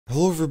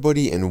Hello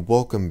everybody and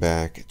welcome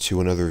back to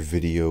another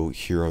video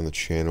here on the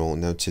channel.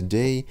 Now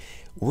today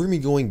we're going to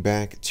be going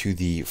back to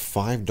the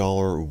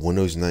 $5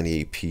 Windows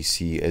 98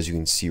 PC. As you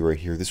can see right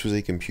here, this was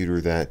a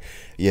computer that,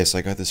 yes,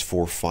 I got this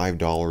for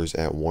 $5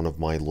 at one of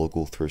my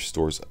local thrift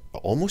stores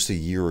almost a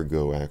year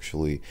ago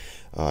actually.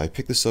 I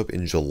picked this up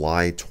in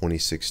July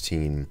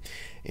 2016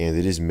 and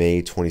it is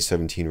May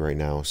 2017 right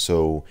now.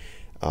 So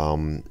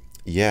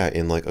yeah,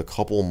 in like a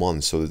couple of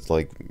months, so it's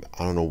like,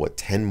 I don't know what,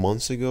 10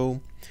 months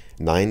ago?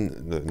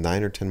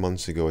 9 or 10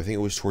 months ago, I think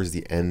it was towards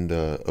the end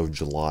of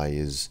July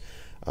is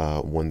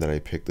when that I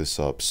picked this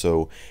up.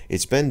 So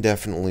it's been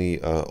definitely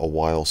a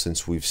while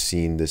since we've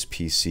seen this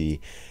PC,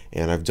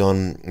 and I've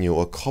done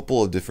a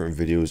couple of different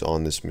videos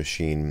on this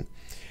machine,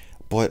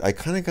 but I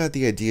kind of got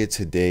the idea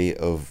today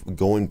of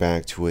going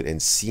back to it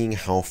and seeing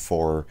how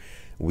far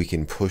we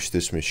can push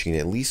this machine,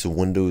 at least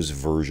Windows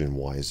version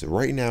wise.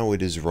 Right now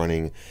it is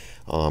running,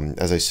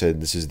 as I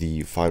said, this is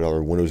the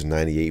 $5 Windows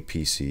 98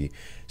 PC,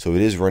 so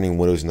it is running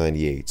Windows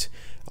 98.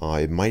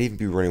 It might even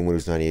be running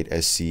Windows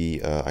 98 SC.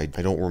 I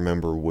don't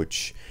remember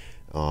which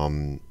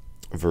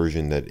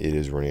version that it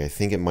is running. I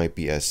think it might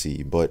be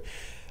SC, but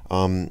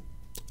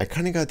I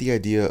kind of got the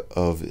idea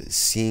of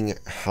seeing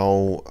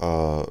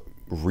how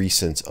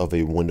recent of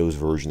a Windows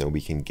version that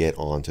we can get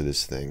onto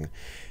this thing.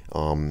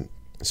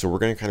 So we're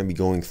going to kind of be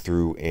going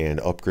through and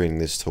upgrading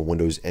this to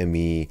Windows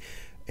ME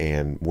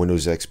and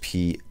Windows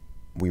XP.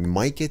 We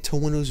might get to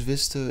Windows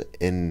Vista,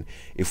 and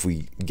if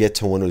we get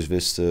to Windows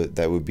Vista,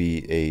 that would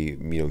be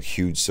a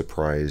huge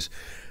surprise.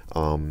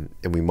 And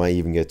we might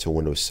even get to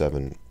Windows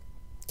 7.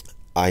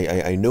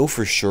 I know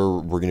for sure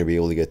we're going to be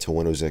able to get to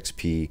Windows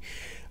XP.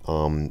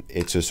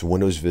 It's just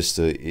Windows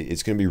Vista.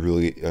 It's going to be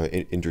really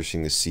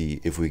interesting to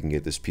see if we can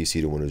get this PC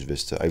to Windows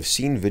Vista. I've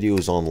seen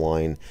videos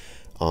online.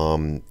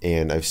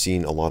 And I've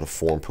seen a lot of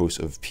forum posts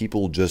of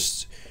people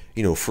just,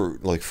 for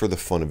the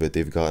fun of it,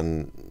 they've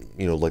gotten,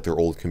 like their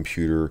old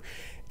computer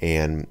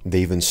and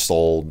they've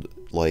installed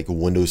like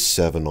Windows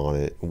 7 on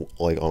it,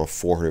 like on a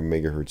 400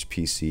 megahertz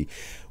PC,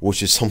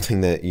 which is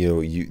something that,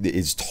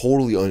 it's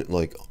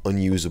totally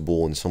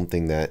unusable and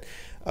something that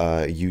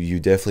you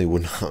definitely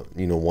would not,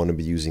 want to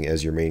be using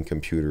as your main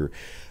computer.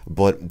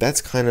 But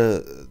that's kind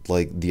of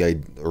like the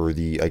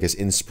I guess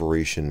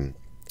inspiration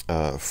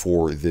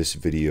for this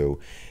video.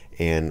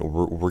 And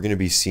we're going to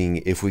be seeing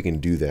if we can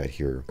do that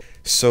here.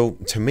 So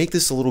to make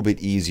this a little bit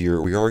easier,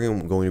 we are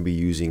going to be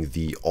using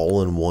the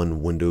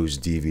all-in-one Windows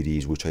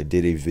DVDs, which I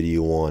did a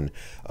video on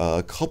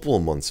a couple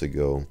of months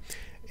ago.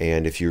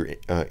 And if you're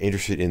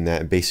interested in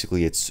that,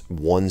 basically it's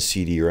one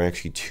CD or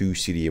actually two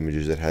CD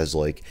images that has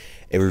like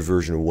every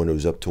version of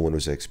Windows up to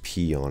Windows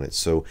XP on it.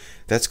 So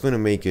that's going to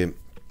make it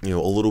a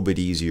little bit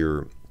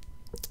easier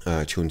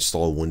to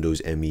install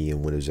Windows ME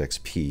and Windows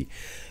XP.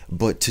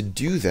 But to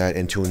do that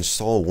and to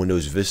install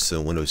Windows Vista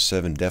and Windows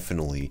 7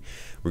 definitely,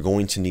 we're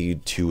going to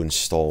need to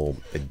install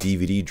a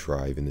DVD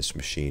drive in this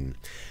machine,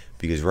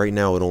 because right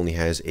now it only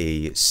has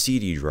a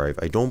CD drive.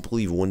 I don't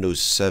believe Windows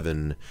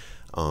 7,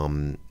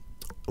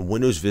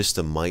 Windows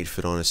Vista might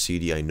fit on a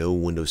CD. I know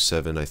Windows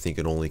 7, I think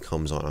it only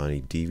comes on a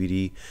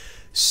DVD.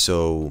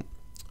 So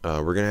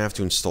we're going to have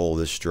to install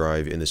this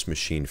drive in this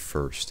machine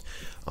first.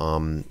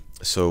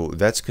 So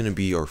that's going to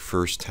be our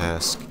first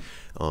task.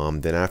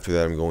 Then after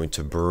that, I'm going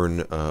to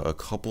burn a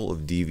couple of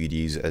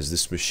DVDs, as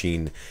this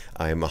machine,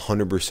 I am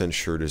 100%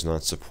 sure, does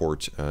not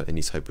support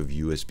any type of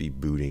USB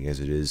booting,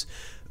 as it is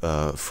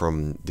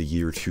from the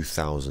year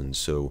 2000.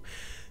 So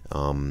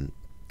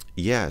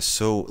yeah,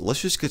 so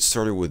let's just get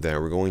started with that.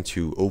 We're going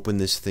to open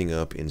this thing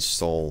up,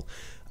 install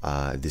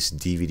this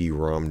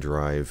DVD-ROM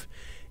drive,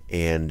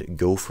 and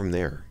go from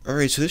there.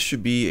 Alright, so this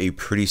should be a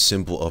pretty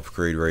simple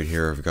upgrade right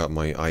here. I've got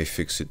my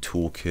iFixit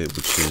toolkit,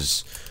 which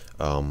is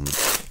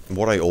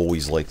what I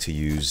always like to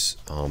use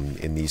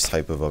in these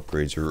type of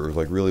upgrades, or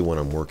like really when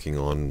I'm working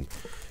on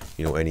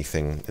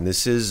anything. And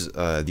this is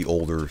the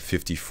older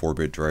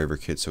 54-bit driver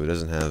kit, so it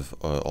doesn't have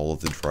all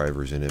of the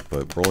drivers in it,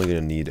 but we're only going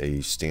to need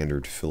a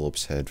standard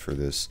Phillips head for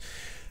this,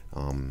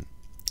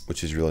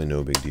 which is really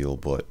no big deal.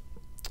 But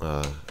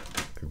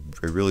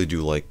I really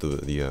do like the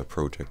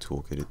ProTech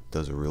toolkit. It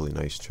does a really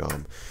nice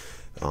job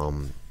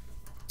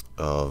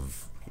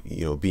of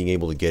being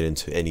able to get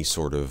into any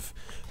sort of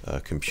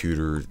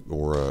computer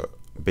or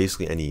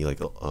basically any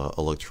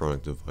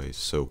electronic device.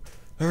 So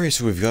alright,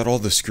 so we've got all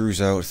the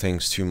screws out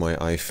thanks to my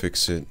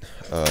iFixit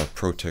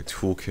ProTech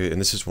toolkit,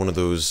 and this is one of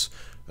those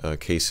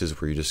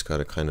cases where you just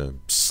gotta kind of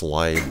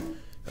slide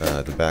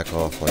the back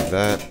off like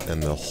that,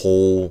 and the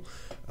whole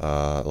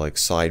like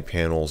side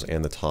panels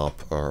and the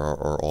top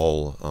are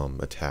all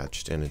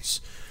attached, and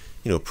it's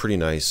pretty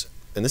nice.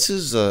 And this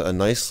is a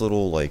nice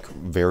little, like,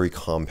 very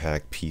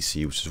compact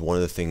PC, which is one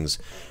of the things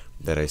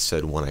that I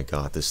said when I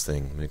got this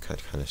thing. I'm gonna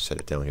kind of set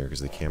it down here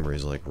because the camera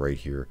is like right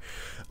here.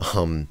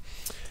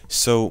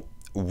 So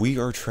we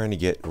are trying to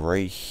get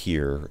right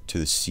here to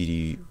the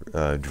CD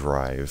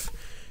drive,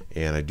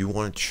 and I do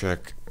want to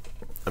check.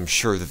 I'm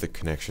sure that the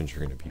connections are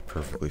going to be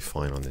perfectly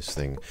fine on this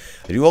thing.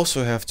 I do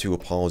also have to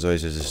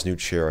apologize, as this new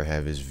chair I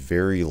have is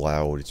very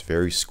loud. It's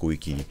very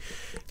squeaky.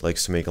 It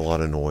likes to make a lot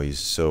of noise.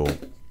 So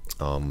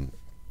I'm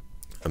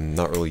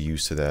not really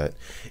used to that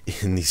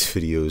in these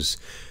videos,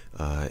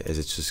 as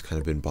it's just kind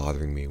of been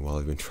bothering me while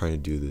I've been trying to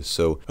do this.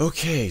 So,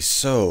 okay,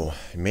 so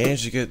I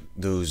managed to get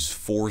those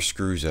 4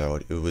 screws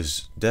out. It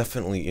was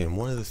definitely, and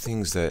one of the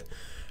things that,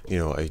 you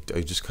know, I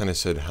just kind of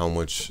said how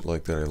much,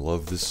 like, that I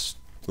love this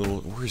little,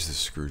 where's this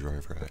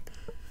screwdriver at?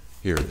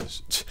 Here it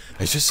is.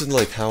 I just said,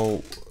 like,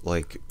 how,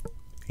 like,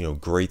 you know,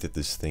 great that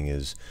this thing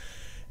is.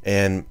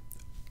 And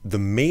the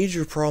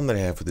major problem that I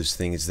have with this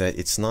thing is that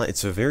it's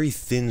a very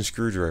thin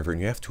screwdriver, and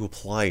you have to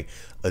apply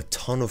a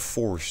ton of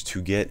force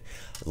to get,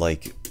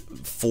 like,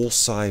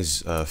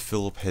 full-size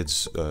Phillip head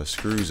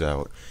screws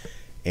out.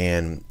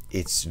 And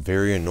it's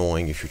very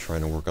annoying if you're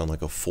trying to work on,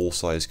 like, a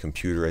full-size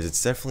computer, as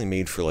it's definitely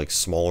made for, like,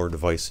 smaller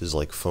devices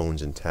like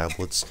phones and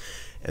tablets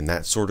and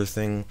that sort of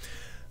thing.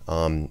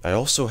 I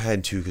also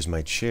had to, because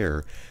my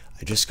chair,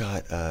 I just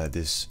got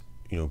this,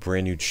 you know,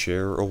 brand new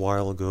chair a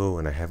while ago,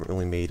 and I haven't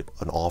really made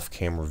an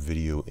off-camera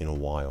video in a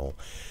while,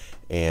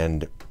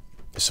 and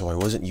so I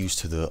wasn't used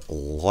to the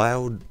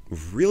loud,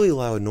 really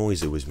loud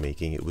noise it was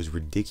making. It was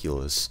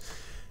ridiculous.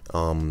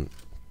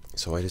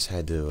 So I just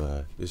had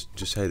to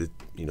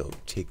you know,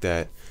 take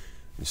that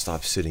and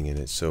stop sitting in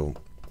it. So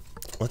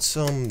let's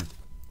I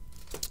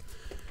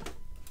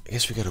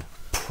guess we gotta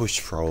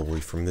push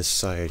probably from this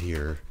side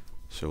here.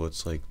 So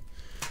it's like,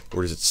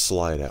 or does it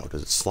slide out?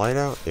 Does it slide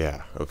out?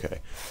 Yeah, okay.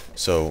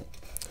 So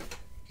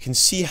you can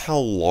see how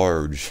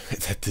large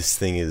that this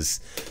thing is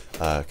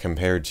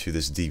compared to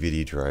this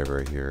DVD drive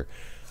right here.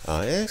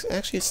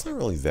 Actually, it's not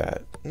really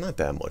not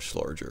that much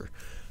larger.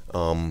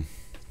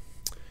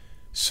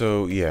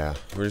 So yeah,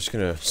 we're just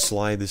gonna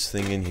slide this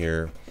thing in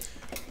here.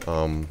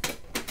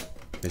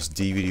 This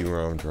DVD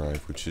ROM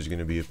drive, which is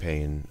gonna be a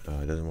pain.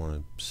 It doesn't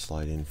want to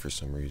slide in for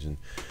some reason.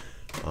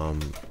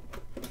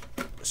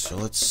 So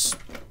let's.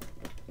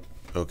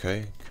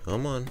 Okay,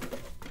 come on.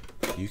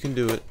 You can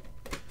do it.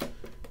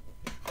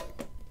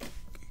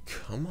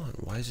 Come on,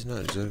 why is it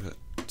not?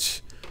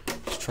 Let's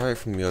try it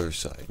from the other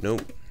side.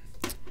 Nope.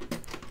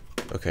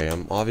 Okay,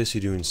 I'm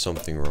obviously doing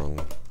something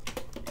wrong.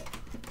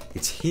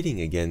 It's hitting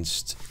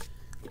against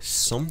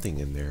something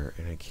in there,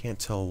 and I can't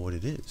tell what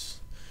it is.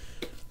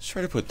 Let's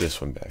try to put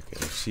this one back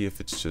in. See if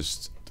it's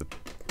just the...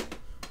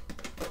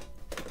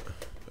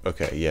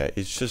 Okay, yeah,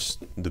 it's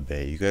just the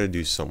bay. You gotta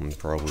do something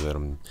probably that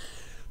I'm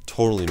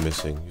totally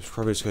missing. You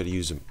probably just gotta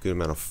use a good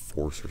amount of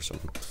force or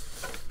something.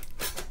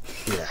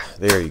 Yeah,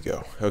 there you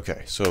go.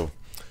 Okay, so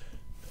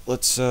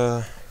let's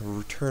turn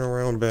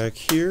around back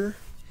here.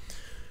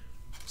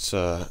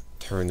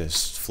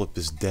 Let's flip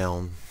this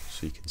down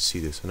so you can see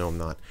this. I know I'm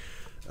not,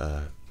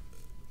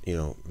 you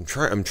know,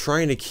 I'm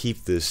trying to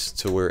keep this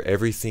to where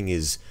everything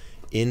is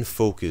in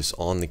focus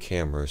on the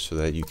camera so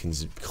that you can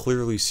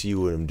clearly see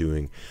what I'm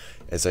doing,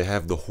 as I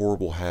have the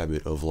horrible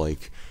habit of,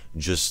 like,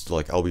 just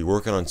like I'll be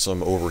working on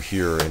some over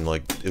here and,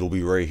 like, it'll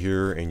be right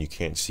here and you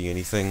can't see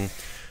anything.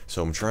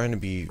 So I'm trying to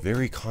be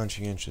very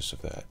conscientious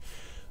of that.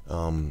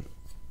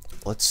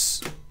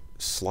 Let's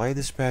slide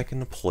this back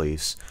into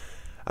place.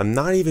 I'm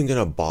not even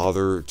gonna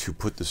bother to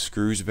put the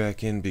screws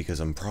back in, because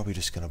I'm probably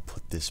just gonna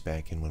put this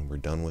back in when we're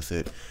done with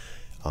it,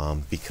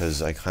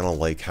 because I kind of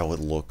like how it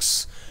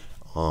looks.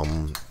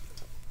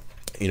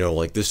 You know,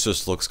 like, this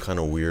just looks kind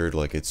of weird,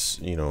 like it's,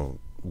 you know,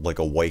 like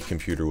a white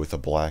computer with a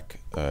black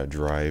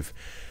drive.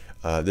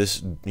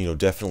 This, you know,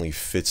 definitely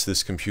fits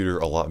this computer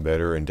a lot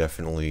better, and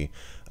definitely,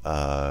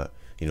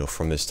 you know,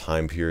 from this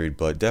time period.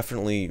 But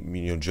definitely,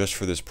 you know, just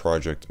for this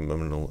project, I'm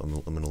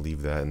gonna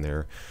leave that in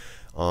there.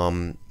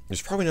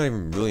 There's probably not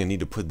even really a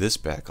need to put this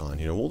back on.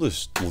 You know, we'll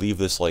just leave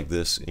this like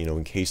this, you know,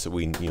 in case that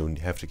we, you know,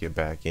 have to get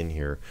back in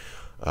here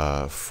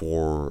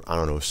for, I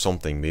don't know,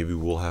 something. Maybe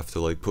we'll have to,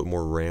 like, put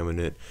more RAM in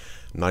it.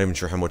 I'm not even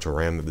sure how much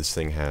RAM that this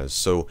thing has.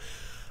 So,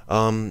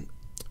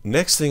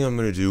 next thing I'm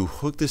going to do,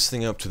 hook this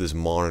thing up to this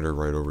monitor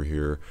right over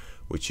here,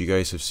 which you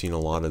guys have seen a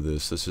lot of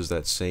this. This is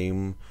that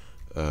same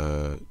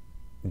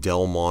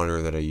Dell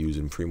monitor that I use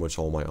in pretty much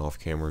all my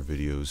off-camera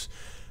videos.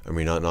 I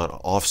mean, not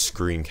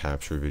off-screen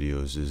capture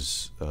videos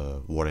is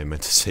what I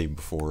meant to say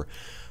before.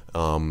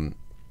 And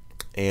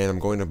I'm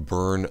going to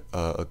burn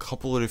a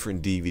couple of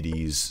different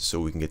DVDs so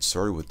we can get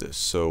started with this.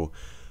 So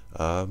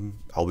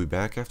I'll be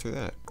back after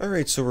that.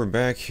 Alright, so we're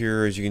back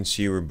here. As you can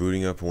see, we're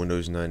booting up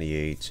Windows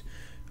 98.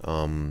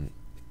 And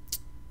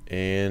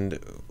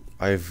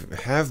I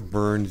have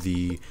burned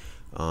the,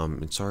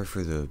 and sorry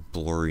for the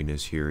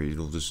blurriness here,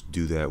 it'll just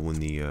do that when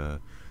the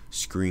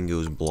screen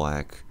goes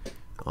black,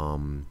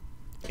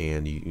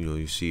 and you know,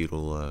 you see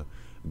it'll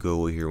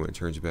go away here when it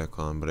turns back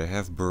on. But I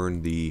have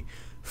burned the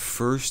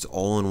first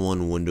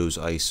all-in-one Windows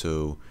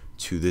ISO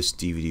to this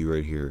DVD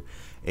right here,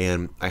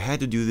 and I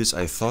had to do this.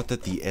 I thought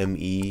that the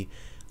ME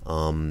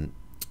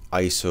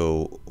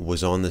ISO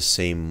was on the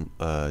same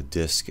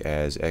disk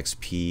as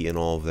XP and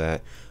all of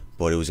that,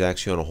 but it was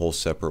actually on a whole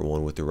separate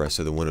one with the rest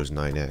of the Windows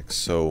 9X.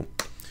 So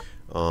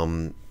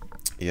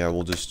yeah,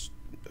 we'll just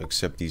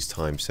accept these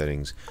time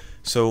settings.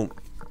 So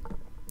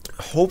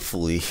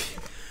hopefully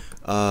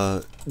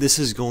this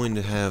is going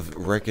to have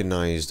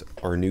recognized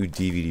our new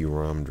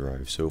DVD-ROM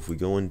drive. So if we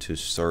go into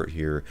start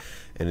here,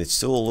 and it's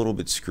still a little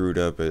bit screwed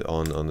up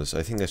on this,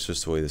 I think that's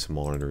just the way this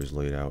monitor is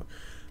laid out.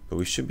 But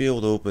we should be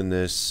able to open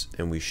this,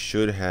 and we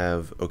should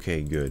have,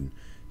 okay, good.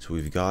 So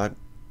we've got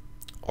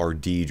our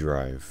D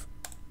drive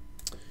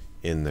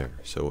in there.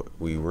 So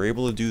we were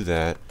able to do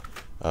that.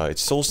 It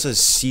still says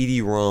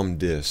CD-ROM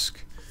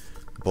disk,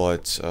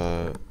 but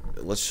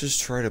let's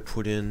just try to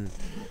put in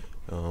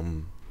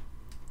our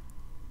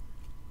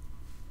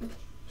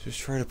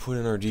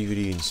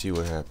DVD and see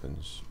what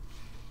happens.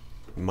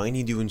 Might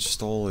need to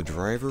install a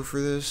driver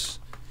for this,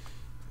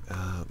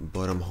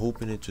 but I'm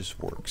hoping it just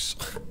works.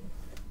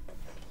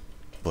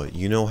 But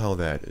you know how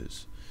that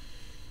is.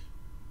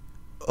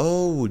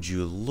 Oh, would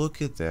you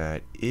look at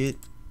that? Did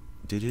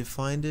it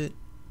find it?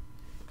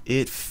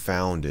 It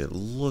found it.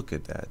 Look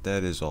at that.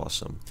 That is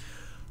awesome.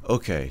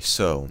 Okay,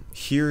 so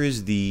here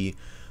is the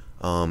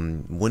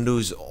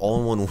Windows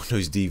all-in-one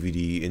Windows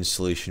DVD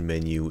installation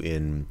menu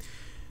in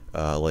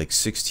like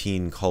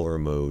 16 color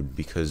mode,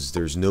 because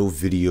there's no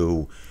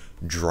video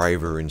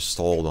driver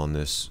installed on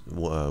this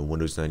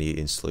Windows 98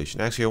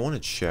 installation. Actually, I want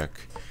to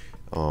check.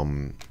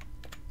 I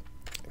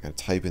gotta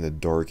type in the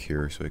dark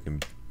here so I can.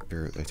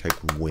 I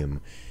typed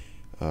Wim.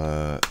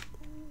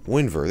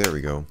 Winver. There we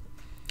go.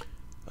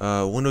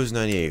 Windows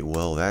 98.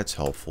 Well, that's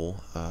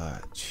helpful.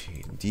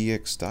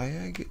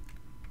 DXDiag.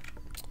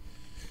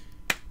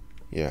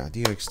 Yeah,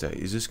 DXDiag.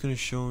 Is this gonna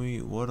show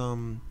me what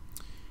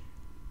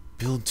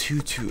build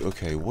 2.2?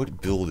 Okay,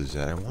 what build is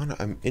that?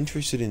 I'm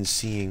interested in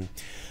seeing.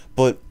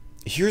 But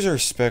here's our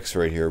specs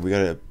right here. We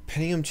got a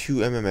Pentium 2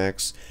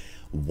 MMX,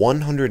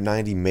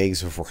 190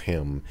 megs of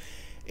RAM,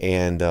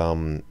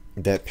 and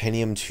that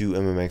Pentium 2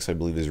 MMX, I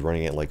believe, is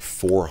running at like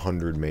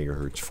 400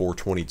 megahertz,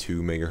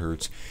 422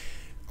 megahertz,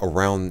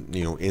 around,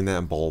 you know, in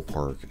that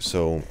ballpark.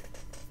 So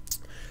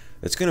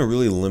it's gonna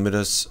really limit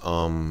us,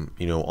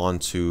 you know,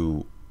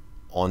 onto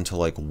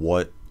like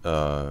what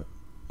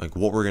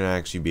we're gonna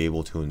actually be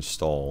able to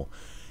install.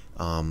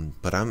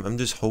 But I'm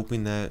just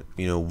hoping that,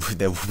 you know,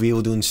 that we'll be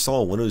able to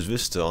install Windows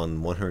Vista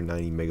on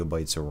 190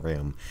 megabytes of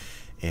RAM,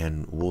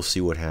 and we'll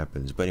see what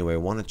happens. But anyway, I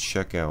want to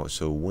check out.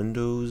 So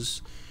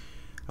Windows.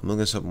 I'm looking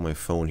this up on my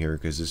phone here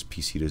because this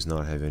PC does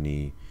not have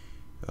any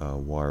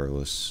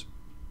wireless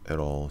at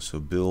all. So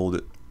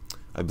build.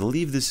 I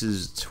believe this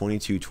is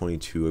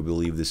 2222. I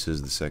believe this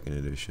is the second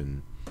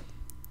edition.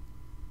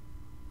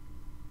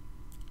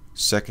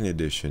 Second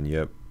edition.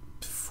 Yep.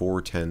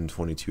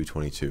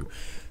 4102222.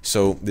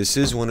 So this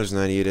is Windows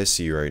 98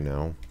 SE right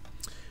now.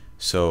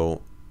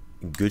 So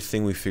good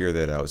thing we figured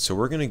that out. So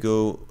we're gonna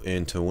go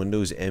into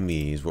Windows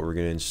ME is what we're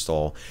gonna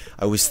install.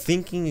 I was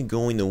thinking of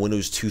going the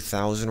Windows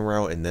 2000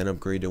 route and then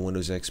upgrade to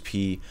Windows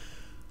XP,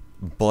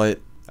 but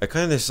I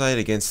kind of decided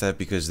against that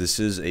because this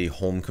is a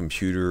home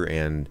computer,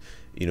 and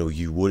you know,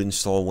 you would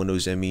install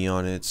Windows ME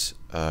on it,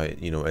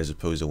 you know, as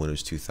opposed to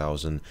Windows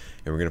 2000,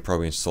 and we're gonna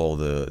probably install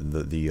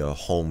the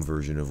home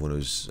version of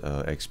Windows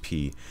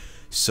XP.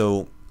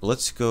 So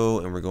let's go,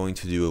 and we're going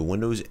to do a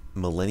Windows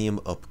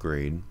Millennium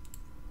upgrade,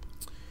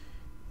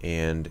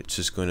 and it's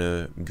just going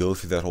to go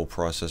through that whole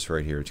process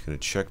right here. It's going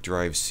to check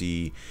drive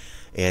C,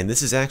 and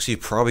this is actually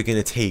probably going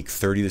to take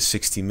 30 to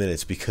 60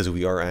 minutes because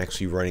we are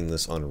actually running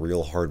this on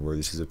real hardware.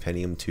 This is a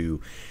Pentium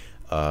 2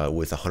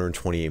 with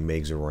 128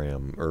 megs of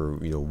RAM, or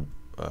you know,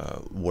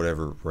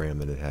 whatever RAM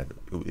that it had.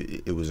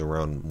 It was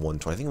around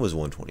 120. I think it was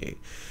 128.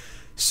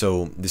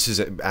 So this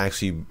is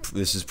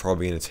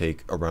probably going to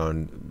take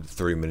around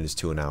 30 minutes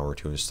to an hour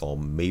to install,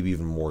 maybe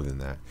even more than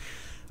that.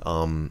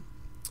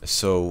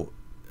 So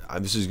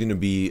this is going to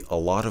be a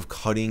lot of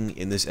cutting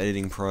in this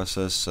editing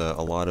process,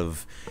 a lot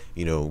of,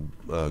 you know,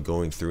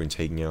 going through and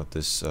taking out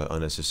this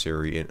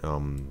unnecessary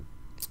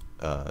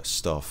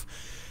stuff.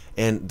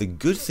 And the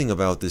good thing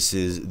about this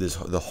is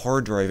the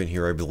hard drive in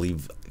here, I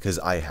believe, because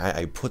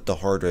I put the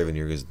hard drive in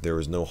here because there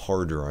was no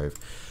hard drive.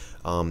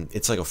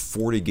 It's like a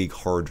 40 gig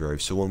hard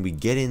drive. So when we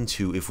get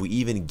into, if we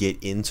even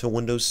get into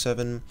Windows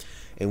 7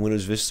 and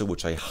Windows Vista,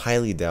 which I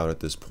highly doubt at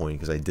this point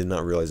because I did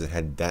not realize it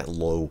had that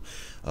low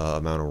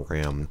amount of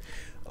RAM,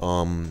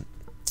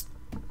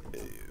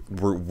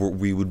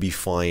 we would be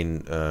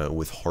fine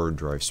with hard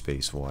drive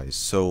space wise.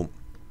 So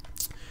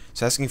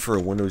it's asking for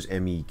a Windows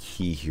ME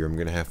key here. I'm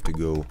gonna have to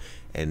go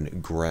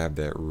and grab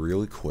that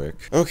really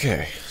quick.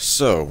 Okay,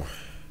 so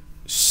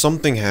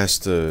something has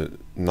to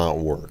not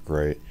work,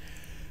 right?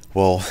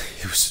 Well,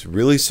 it was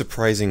really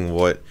surprising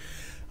what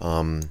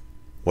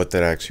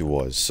that actually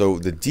was. So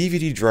the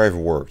DVD drive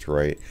worked,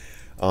 right?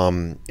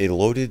 It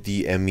loaded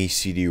the ME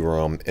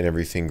CD-ROM and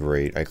everything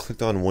great. I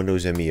clicked on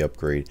Windows ME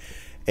upgrade,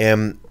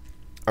 and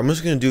I'm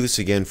just going to do this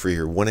again for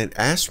you. When it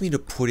asked me to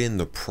put in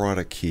the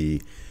product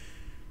key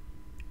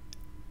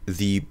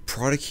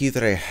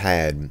that I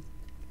had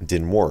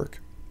didn't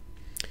work.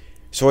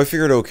 So I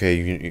figured, okay,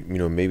 you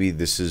know, maybe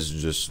this is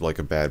just like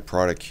a bad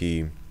product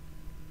key.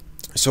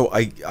 So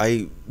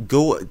I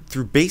go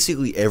through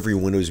basically every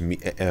Windows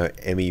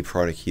ME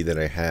product key that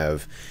I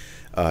have,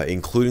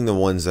 including the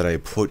ones that I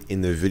put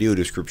in the video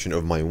description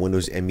of my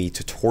Windows ME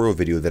tutorial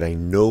video that I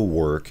know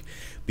work,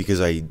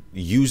 because I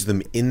used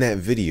them in that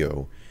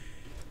video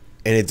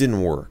and it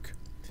didn't work.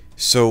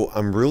 So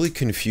I'm really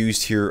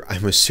confused here.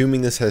 I'm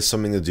assuming this has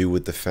something to do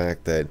with the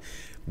fact that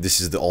this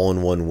is the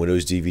all-in-one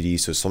Windows DVD,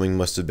 so something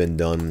must have been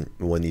done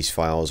when these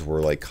files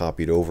were like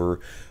copied over.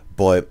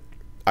 But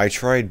I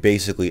tried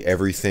basically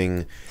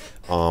everything,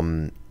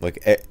 like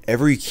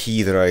every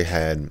key that I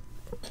had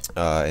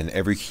and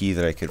every key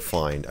that I could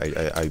find,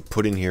 I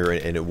put in here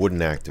and it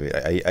wouldn't activate.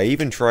 I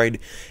even tried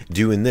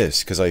doing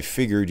this because I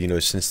figured, you know,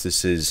 since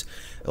this is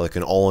like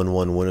an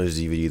all-in-one Windows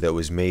DVD that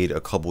was made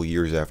a couple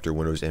years after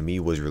Windows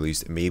ME was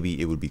released, maybe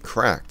it would be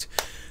cracked.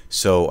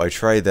 So I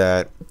tried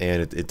that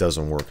and it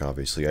doesn't work,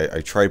 obviously.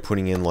 I tried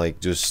putting in like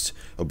just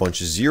a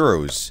bunch of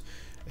zeros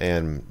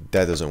and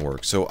that doesn't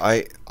work. So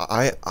I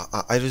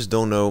just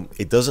don't know.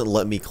 It doesn't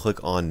let me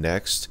click on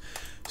next.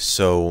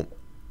 So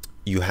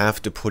you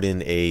have to put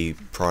in a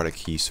product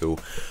key. So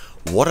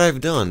what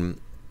I've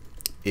done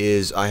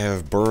is I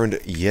have burned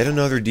yet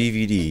another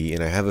DVD,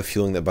 and I have a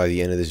feeling that by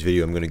the end of this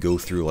video I'm going to go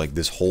through like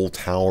this whole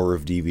tower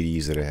of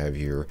DVDs that I have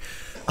here.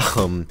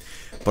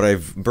 But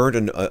I've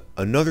burned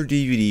another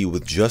DVD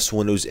with just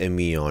Windows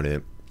ME on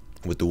it,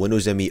 with the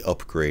Windows ME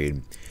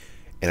upgrade,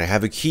 and I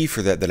have a key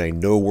for that I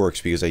know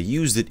works because I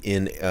used it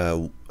in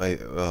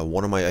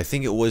one of my, I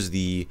think it was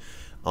the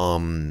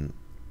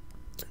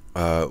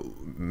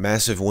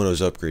massive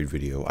Windows upgrade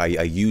video. I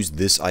used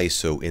this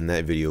ISO in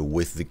that video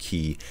with the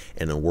key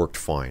and it worked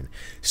fine.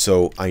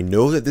 So I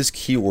know that this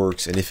key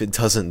works, and if it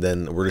doesn't,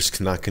 then we're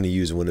just not going to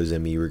use Windows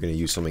ME. We're going to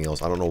use something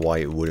else. I don't know why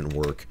it wouldn't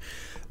work.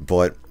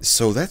 But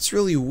so that's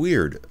really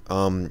weird.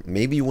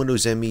 Maybe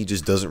Windows ME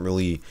just doesn't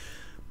really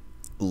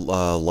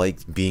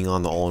like being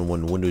on the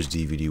all-in-one Windows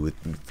DVD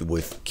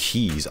with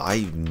keys. I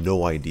have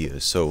no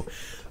idea. So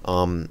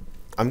I'm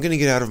gonna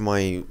get out of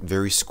my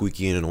very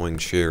squeaky and annoying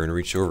chair and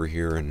reach over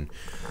here and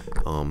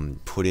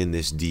put in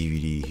this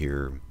DVD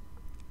here.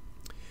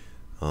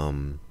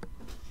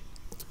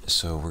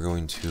 So we're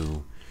going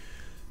to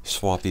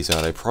swap these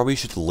out. I probably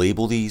should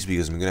label these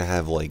because I'm gonna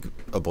have like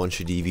a bunch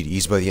of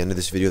DVDs by the end of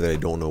this video that I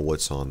don't know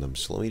what's on them.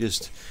 So let me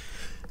just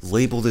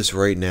label this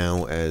right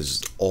now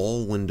as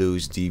All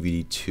Windows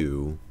DVD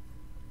 2.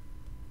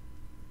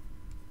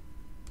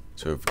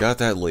 So I've got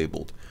that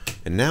labeled.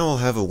 And now I'll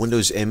have a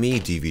Windows ME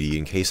DVD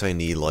in case I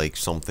need like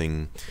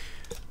something,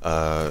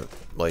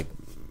 like,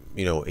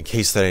 you know, in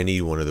case that I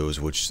need one of those,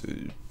 which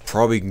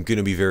probably going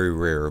to be very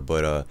rare.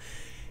 But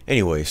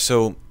anyway,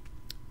 so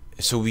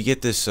we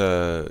get this,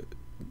 you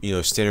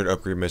know, standard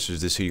upgrade message.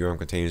 This CD-ROM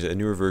contains a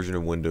newer version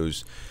of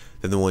Windows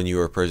than the one you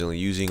are presently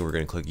using. We're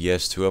going to click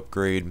yes to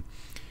upgrade,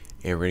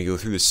 and we're going to go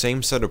through the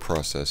same setup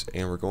process,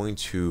 and we're going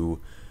to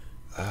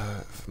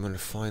I'm going to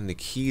find the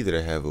key that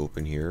I have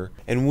open here,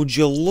 and would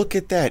you look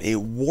at that, it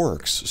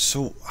works.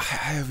 So I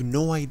have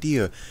no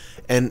idea.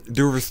 And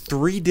there were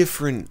three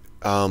different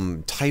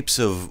types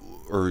of,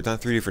 or not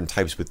three different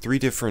types, but three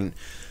different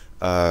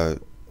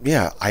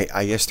yeah,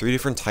 I guess three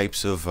different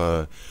types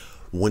of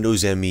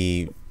Windows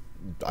ME,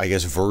 I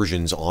guess,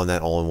 versions on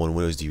that all-in-one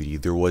Windows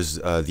DVD. There was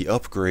the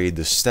upgrade,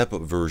 the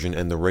step-up version,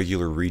 and the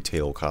regular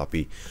retail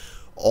copy.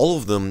 All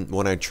of them,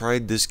 when I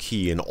tried this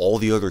key and all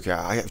the other keys,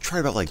 I tried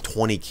about like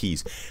 20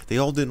 keys. They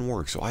all didn't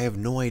work, so I have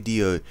no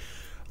idea,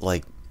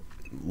 like,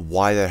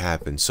 why that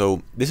happened.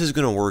 So this is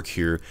going to work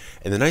here,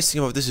 and the nice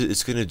thing about this is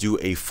it's going to do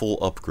a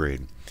full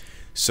upgrade.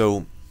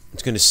 So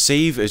it's going to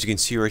save, as you can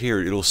see right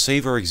here, it'll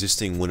save our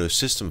existing Windows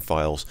system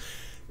files.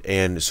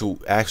 And so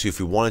actually, if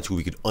we wanted to,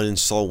 we could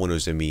uninstall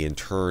Windows ME and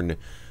turn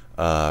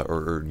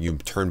or you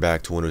turn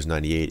back to Windows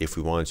 98 if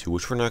we wanted to,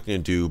 which we're not going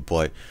to do,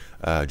 but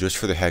just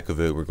for the heck of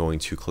it, we're going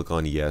to click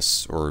on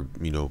yes, or,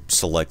 you know,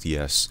 select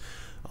yes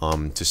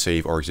to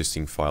save our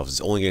existing files.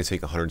 It's only going to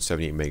take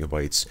 178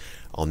 megabytes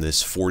on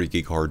this 40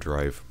 gig hard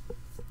drive.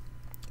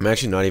 I'm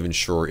actually not even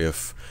sure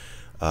if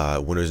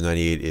Windows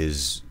 98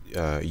 is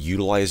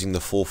utilizing the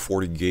full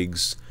 40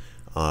 gigs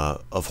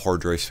of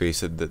hard drive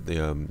space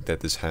that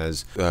this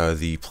has.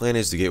 The plan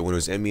is to get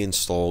Windows ME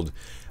installed.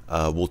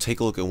 We'll take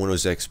a look at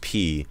Windows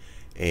XP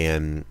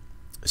and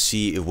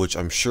see which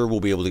I'm sure we'll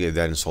be able to get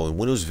that installed. And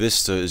Windows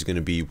Vista is going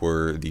to be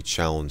where the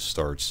challenge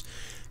starts,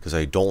 because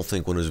I don't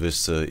think Windows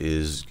Vista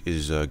is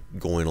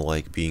going to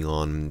like being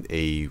on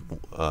a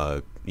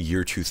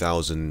year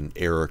 2000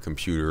 era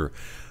computer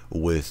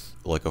with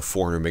like a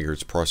 400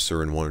 megahertz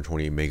processor and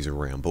 128 megs of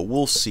RAM. But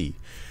we'll see.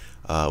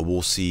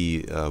 We'll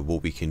see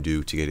what we can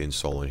do to get it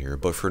installed in here.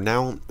 But for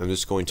now, I'm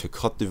just going to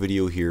cut the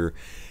video here,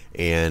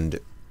 and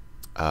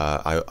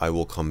I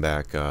will come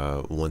back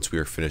once we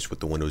are finished with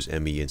the Windows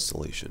ME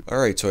installation.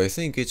 Alright, so I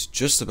think it's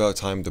just about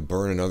time to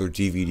burn another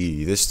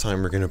DVD. This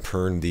time we're going to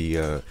burn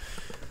the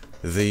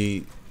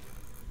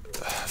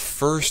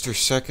first or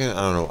second,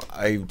 I don't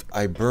know,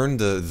 I burned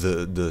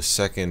the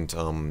second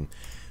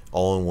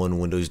all-in-one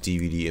Windows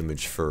DVD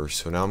image first,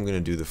 so now I'm going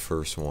to do the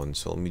first one.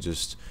 So let me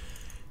just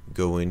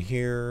go in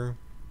here.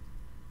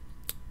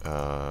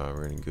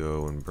 We're going to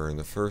go and burn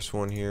the first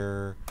one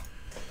here.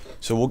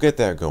 So we'll get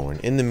that going.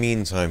 In the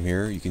meantime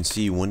here, you can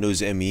see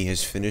Windows ME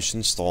has finished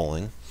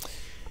installing.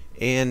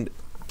 And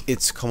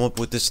it's come up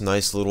with this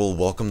nice little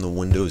welcome to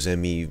Windows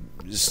ME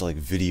just like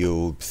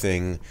video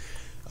thing,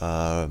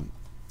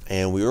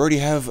 and we already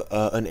have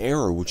an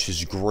error, which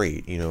is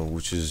great, you know,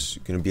 which is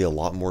going to be a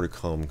lot more to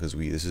come because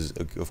this is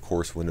of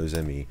course Windows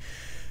ME.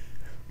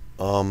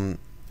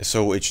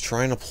 So it's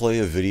trying to play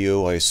a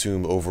video, I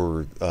assume,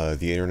 over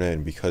the internet,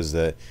 and because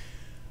that,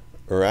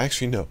 or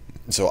actually no,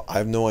 so I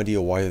have no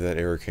idea why that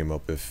error came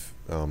up. If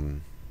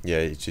yeah,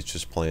 it's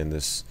just playing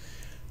this.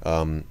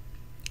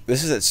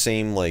 This is that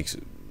same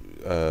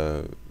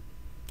uh,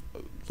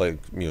 you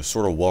know,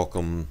 sort of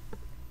welcome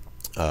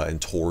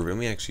and tour. Let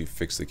me actually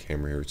fix the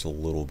camera here. It's a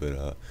little bit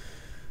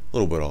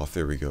off.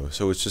 There we go.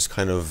 So it's just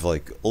kind of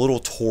like a little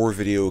tour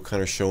video,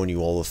 kind of showing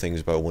you all the things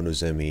about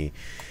Windows ME.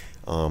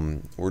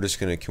 We're just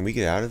gonna. Can we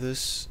get out of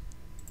this?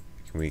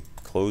 Can we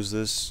close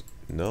this?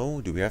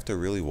 No. Do we have to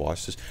really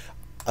watch this?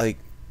 I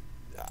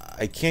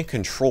can't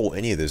control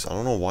any of this. I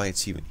don't know why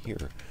it's even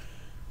here.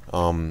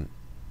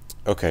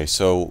 Okay,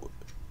 so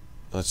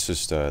let's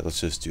just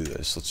do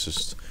this. Let's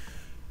just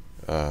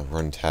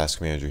run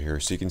Task Manager here,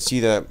 so you can see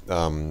that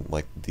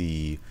like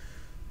the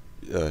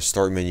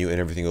start menu and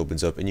everything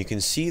opens up, and you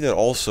can see that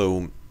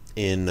also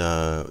in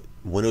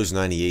Windows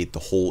 98 the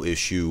whole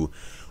issue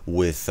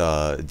with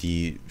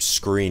the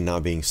screen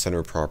not being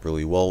centered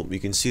properly. Well, you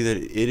can see that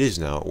it is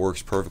now. It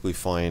works perfectly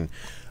fine.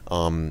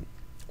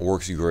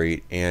 Works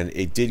great, and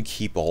it did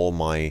keep all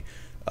my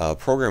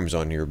programs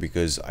on here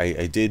because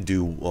I did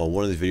do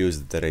one of the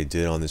videos that I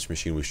did on this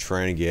machine was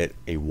trying to get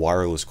a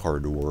wireless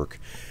card to work,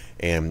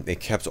 and it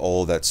kept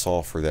all of that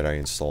software that I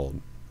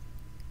installed.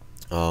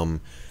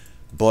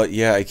 But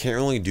yeah, I can't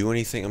really do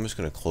anything. I'm just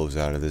going to close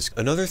out of this.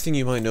 Another thing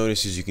you might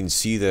notice is you can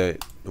see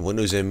that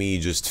Windows ME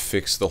just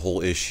fixed the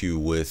whole issue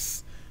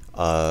with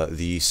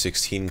the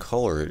 16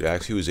 color. It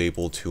actually was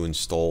able to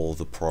install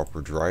the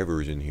proper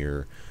drivers in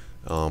here.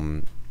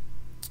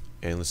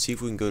 And let's see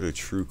if we can go to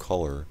true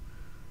color.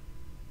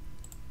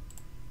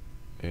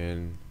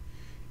 And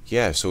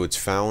yeah, so it's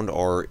found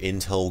our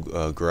Intel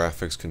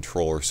graphics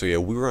controller. So yeah,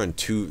 we were on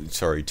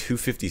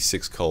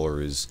 256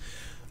 color is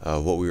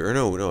what we were.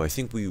 No, I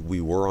think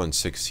we were on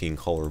 16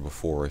 color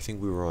before. I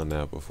think we were on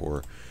that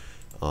before.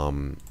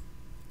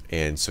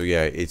 And so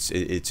yeah, it's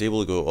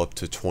able to go up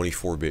to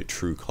 24-bit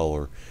true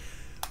color,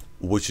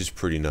 which is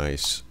pretty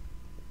nice.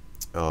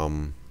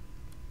 So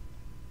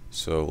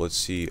let's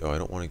see. Oh, I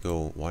don't want to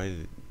go. Why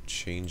did it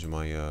change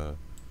my?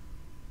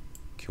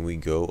 Can we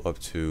go up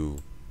to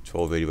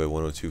 1280 by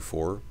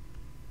 1024?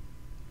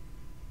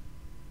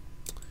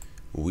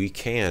 We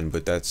can,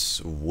 but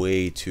that's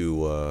way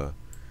too. I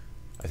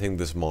think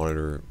this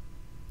monitor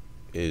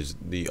is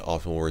the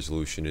optimal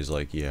resolution is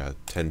like, yeah,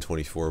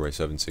 1024 by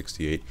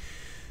 768.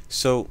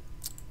 So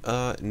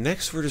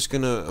next we're just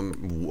gonna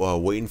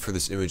waiting for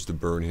this image to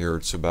burn here.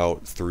 It's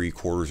about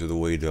 3/4 of the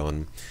way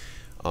done.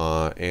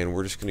 And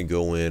we're just going to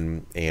go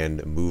in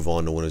and move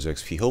on to Windows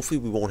XP. Hopefully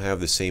we won't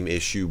have the same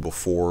issue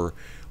before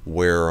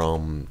where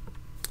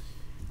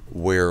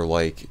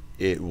like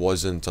it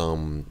wasn't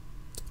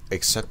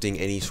accepting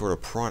any sort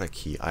of product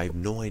key. I have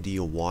no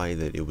idea why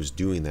that it was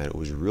doing that. It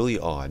was really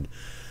odd.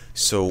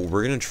 So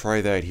we're going to try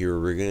that here.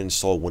 We're going to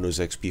install Windows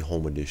XP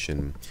Home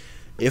Edition.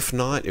 If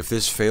not, if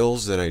this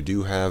fails, then I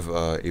do have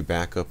a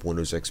backup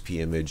Windows XP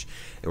image,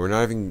 and we're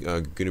not even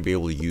going to be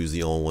able to use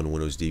the all-in-one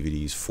Windows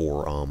DVDs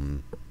for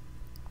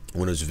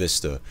Windows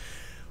Vista,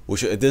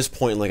 which at this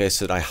point, like I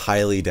said, I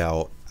highly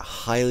doubt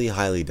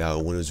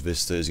Windows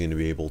Vista is going to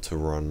be able to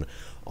run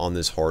on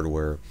this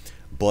hardware,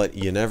 but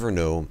you never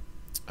know.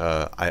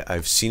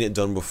 I've seen it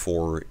done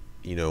before.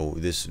 You know,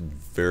 this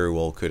very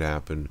well could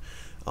happen,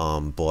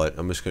 but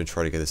I'm just going to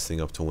try to get this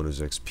thing up to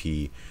Windows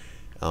XP,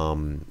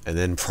 and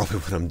then probably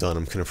when I'm done,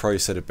 I'm going to probably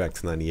set it back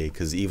to 98,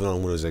 because even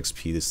on Windows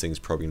XP, this thing's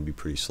probably going to be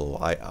pretty slow.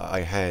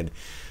 I had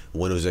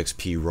Windows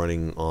XP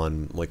running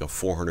on like a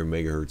 400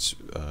 megahertz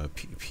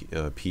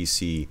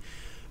PC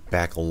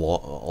back a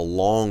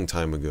long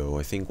time ago.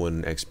 I think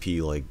when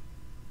XP like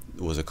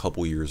was a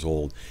couple years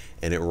old,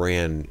 and it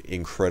ran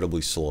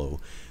incredibly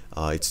slow.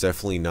 It's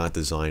definitely not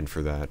designed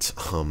for that.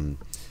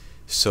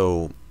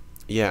 So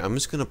yeah, I'm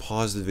just gonna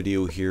pause the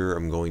video here.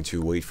 I'm going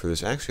to wait for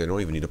this. Actually, I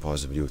don't even need to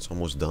pause the video. It's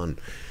almost done.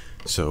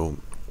 So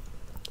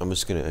I'm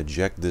just gonna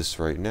eject this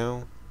right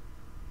now.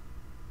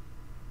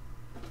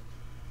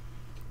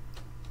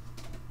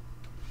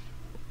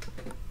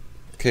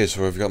 Okay,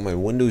 so I've got my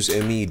Windows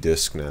ME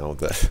disk now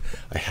that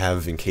I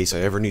have in case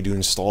I ever need to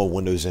install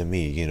Windows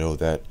ME. You know,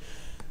 that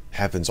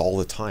happens all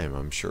the time,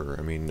 I'm sure.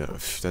 I mean,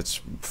 that's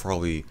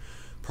probably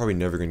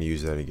never going to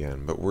use that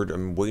again. But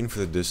I'm waiting for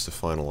the disk to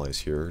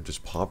finalize here. It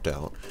just popped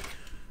out.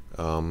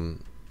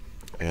 And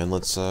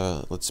let's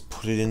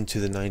put it into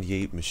the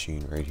 98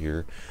 machine right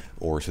here,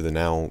 or to the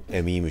now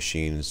ME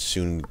machine,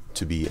 soon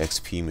to be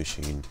XP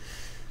machine.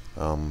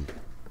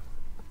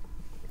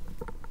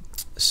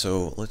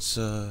 So let's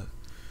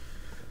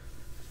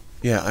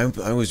yeah,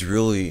 I was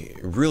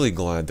really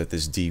glad that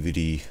this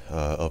DVD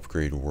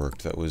upgrade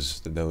worked. That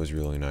was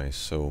really nice.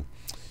 So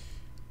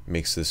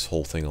makes this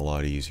whole thing a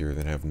lot easier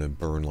than having to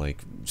burn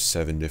like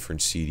 7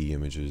 different CD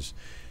images.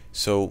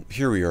 So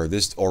here we are.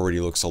 This already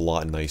looks a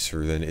lot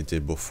nicer than it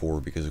did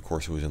before because of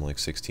course it was in like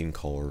 16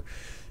 color.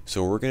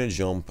 So we're going to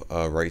jump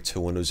right to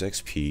Windows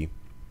XP,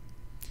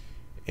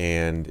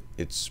 and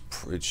it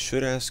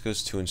should ask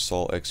us to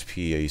install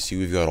XP. You see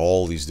we've got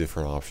all these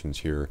different options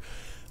here.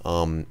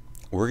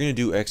 We're going to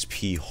do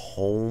XP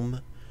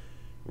Home,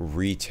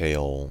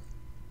 Retail,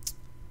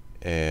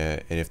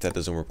 and if that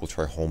doesn't work, we'll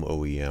try Home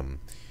OEM.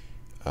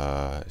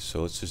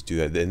 So let's just do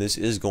that. And this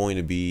is going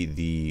to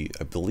be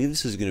I believe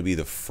this is going to be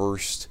the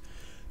first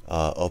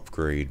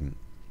upgrade,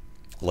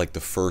 like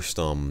the first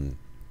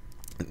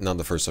not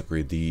the first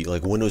upgrade, the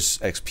like Windows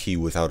XP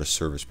without a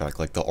service pack,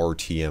 like the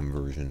RTM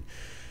version.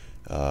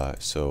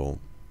 So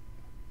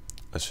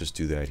let's just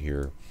do that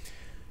here.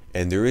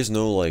 And there is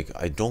no, like,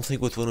 I don't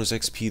think with Windows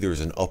XP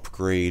there's an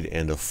upgrade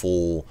and a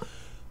full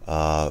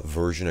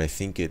version. I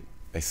think it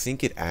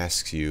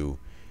asks you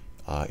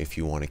if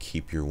you want to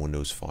keep your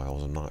Windows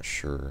files. I'm not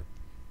sure,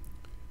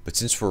 but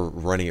since we're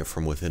running it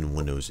from within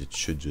Windows, it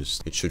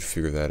should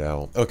figure that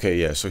out. Okay,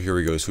 yeah, so here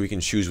we go. So we can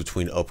choose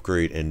between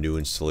upgrade and new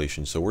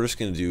installation. So we're just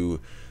going to do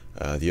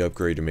the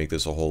upgrade to make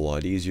this a whole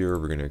lot easier.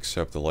 We're going to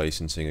accept the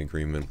licensing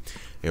agreement,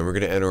 and we're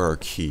going to enter our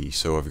key.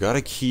 So I've got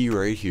a key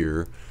right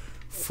here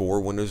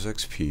for Windows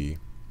XP,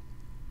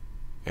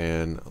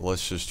 and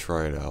let's just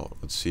try it out.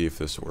 Let's see if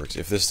this works.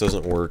 If this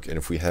doesn't work, and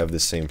if we have the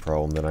same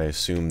problem, then I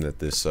assume that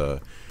this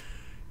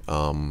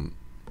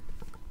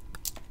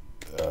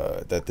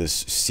that this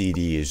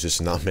CD is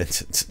just not meant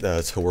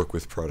to work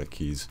with product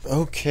keys.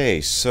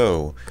 Okay,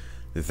 so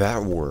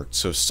that worked.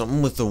 So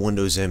something with the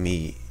Windows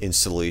ME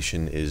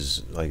installation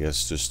is, I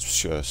guess, just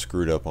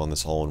screwed up on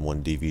this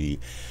all-in-one DVD.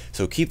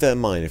 So keep that in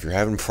mind. If you're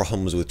having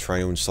problems with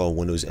trying to install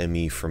Windows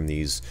ME from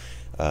these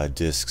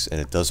disks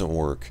and it doesn't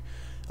work,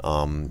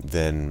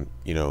 then,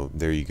 you know,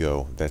 there you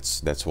go.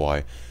 That's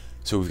why.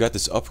 So we've got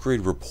this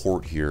upgrade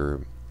report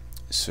here,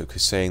 so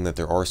saying that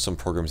there are some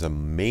programs that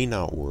may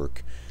not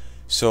work.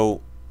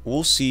 So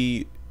we'll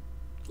see.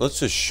 Let's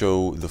just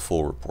show the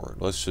full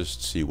report. Let's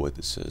just see what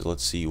this is.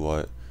 Let's see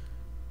what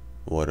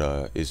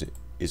isn't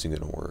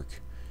going to work.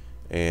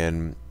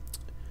 And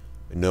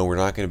no, we're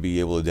not going to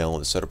be able to download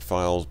the setup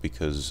files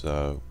because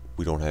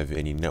we don't have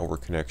any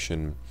network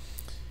connection.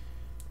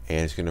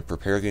 And it's going to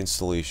prepare the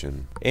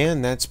installation.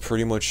 And that's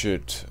pretty much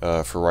it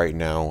for right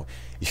now.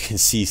 You can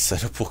see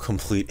setup will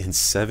complete in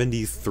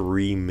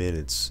 73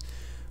 minutes.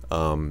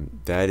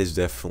 That is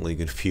definitely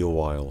going to be a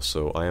while,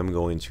 so I am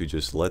going to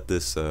just let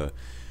this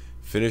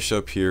finish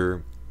up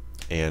here,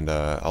 and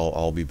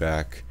I'll be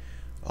back.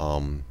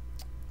 I'll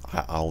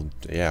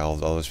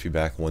just be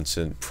back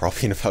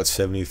probably in about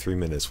 73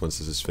 minutes once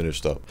this is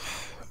finished up.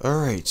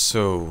 Alright,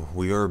 so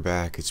we are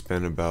back. It's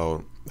been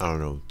about, I don't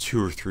know,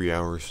 2 or 3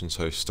 hours since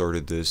I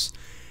started this,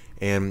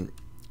 and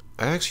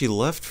I actually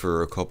left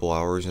for a couple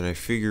hours, and I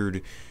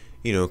figured,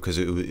 you know, because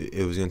it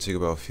was going to take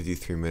about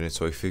 53 minutes,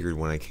 so I figured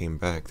when I came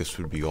back this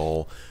would be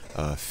all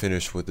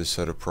finished with the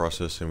setup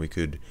process, and we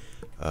could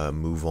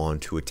move on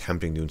to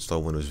attempting to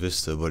install Windows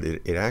Vista. But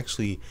it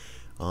actually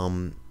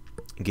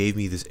gave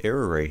me this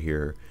error right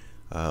here,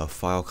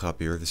 file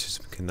copier. The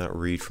system cannot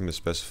read from the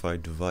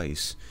specified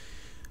device.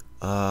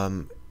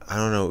 I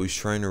don't know, it was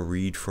trying to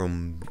read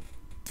from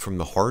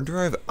the hard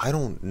drive. I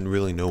don't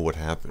really know what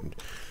happened.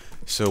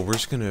 So we're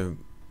just going to,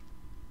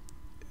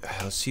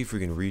 let's see if we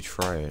can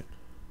retry it.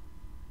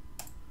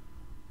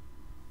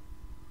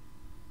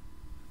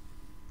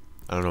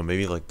 I don't know,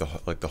 maybe like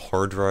the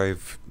hard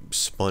drive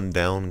spun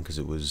down because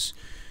it was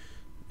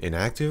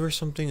inactive or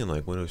something, and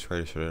like Windows tried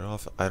to shut it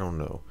off. I don't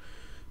know,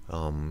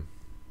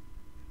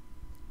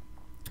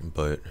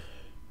 but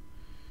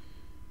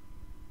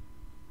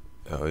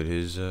it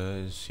is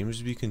it seems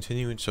to be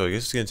continuing. So I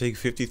guess it's gonna take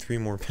 53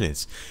 more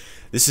minutes.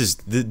 This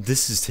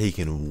is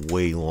taking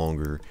way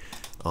longer.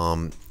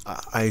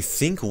 I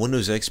think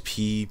Windows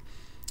XP.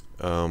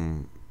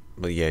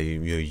 But yeah,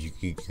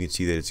 you can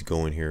see that it's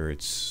going here.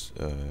 It's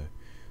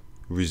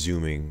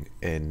resuming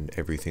and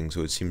everything,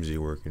 so it seems to be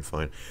working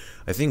fine.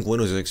 I think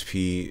Windows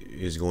XP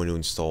is going to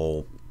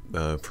install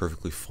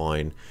perfectly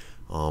fine.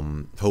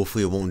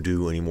 Hopefully it won't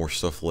do any more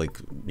stuff like,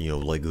 you know,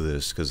 like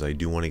this, because I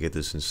do want to get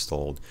this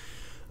installed.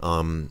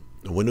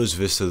 Windows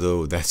Vista,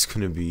 though, that's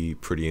going to be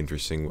pretty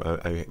interesting.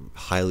 I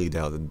highly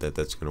doubt that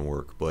that's going to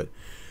work, but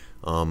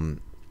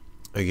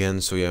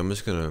again, so yeah, I'm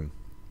just gonna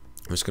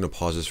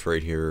pause this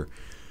right here,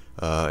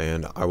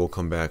 and I will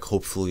come back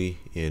hopefully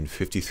in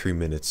 53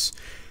 minutes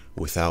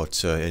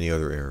without any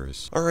other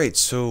errors. Alright,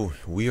 so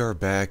we are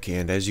back,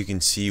 and as you can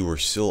see, we're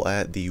still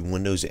at the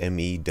Windows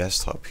ME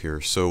desktop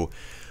here. So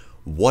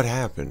what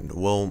happened?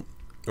 Well,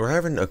 we're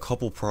having a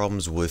couple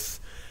problems with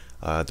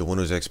the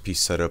Windows XP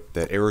setup.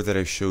 That error that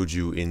I showed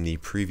you in the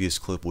previous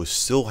clip was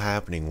still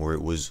happening, where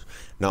it was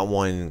not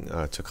wanting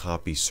to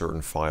copy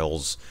certain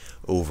files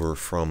over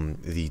from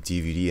the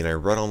DVD, and I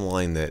read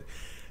online that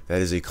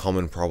that is a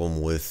common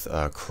problem with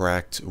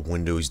cracked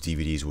Windows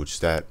DVDs, which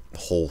that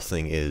whole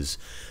thing is.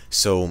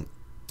 So,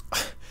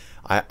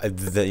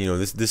 you know,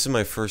 this is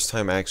my first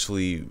time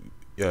actually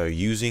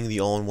using the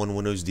all-in-one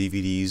Windows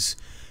DVDs,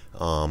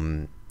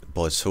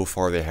 but so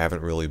far they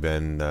haven't really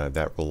been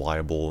that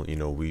reliable. You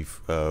know,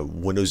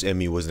 Windows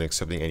ME wasn't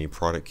accepting any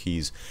product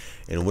keys,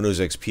 and Windows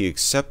XP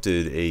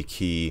accepted a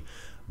key,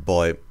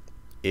 but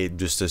it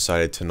just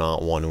decided to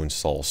not want to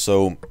install.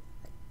 So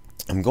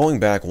I'm going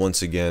back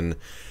once again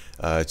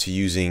to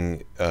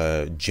using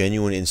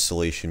genuine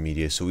installation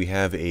media. So we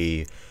have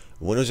a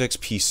Windows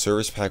XP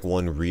Service Pack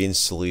 1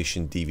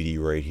 reinstallation DVD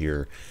right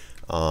here,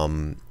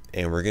 and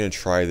we're going to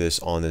try this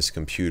on this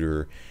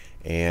computer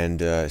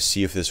and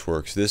see if this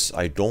works.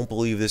 I don't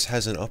believe this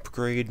has an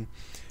upgrade.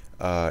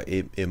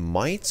 It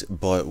might,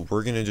 but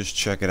we're going to just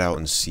check it out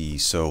and see.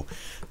 So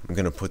I'm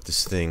going to put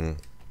this thing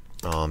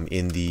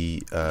in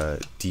the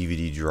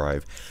DVD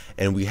drive,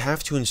 and we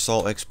have to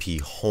install XP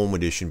Home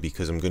Edition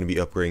because I'm going to be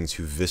upgrading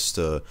to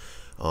Vista,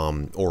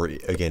 or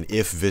again,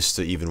 if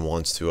Vista even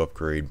wants to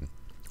upgrade.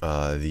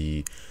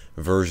 The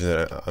version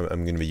that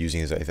I'm going to be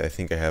using is, I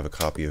think I have a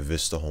copy of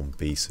Vista Home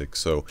Basic,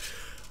 so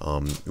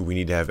we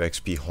need to have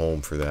XP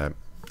Home for that.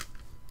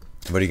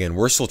 But again,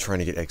 we're still trying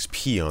to get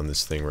XP on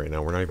this thing right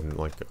now. We're not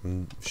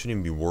even shouldn't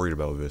even be worried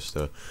about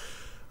Vista.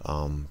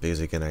 Because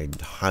again, I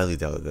highly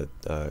doubt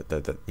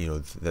that you know,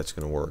 that's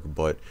going to work.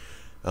 But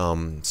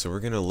so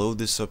we're going to load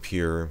this up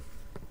here,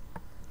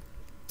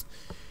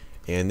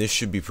 and this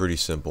should be pretty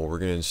simple. We're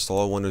going to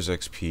install Windows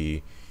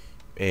XP,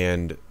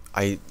 and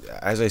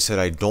as I said,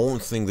 I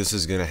don't think this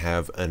is going to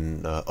have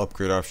an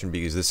upgrade option,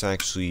 because this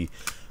actually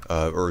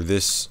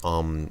was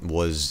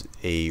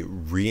a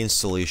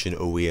reinstallation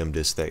OEM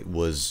disk that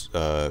was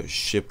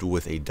shipped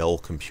with a Dell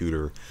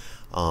computer.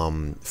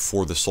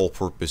 For the sole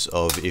purpose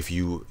of, if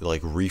you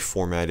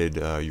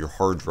reformatted your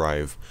hard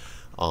drive,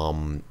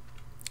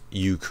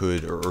 you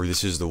could, or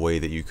this is the way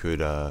that you could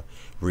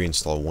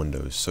reinstall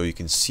Windows. So you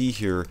can see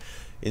here,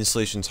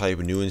 installation type,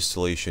 new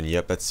installation.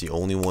 Yep, that's the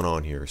only one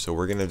on here. So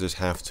we're gonna just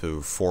have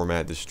to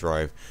format this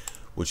drive,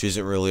 which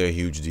isn't really a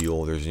huge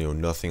deal. There's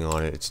nothing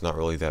on it. It's not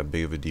really that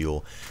big of a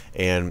deal,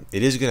 and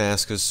it is gonna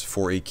ask us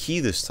for a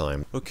key this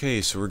time.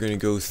 Okay, so we're gonna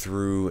go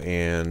through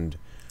and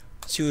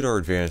see what our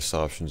advanced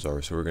options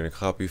are. So we're going to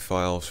copy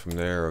files from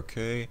there.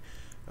 Okay,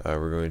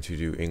 we're going to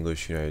do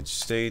English United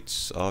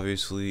States.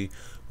 Obviously,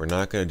 we're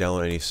not going to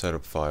download any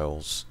setup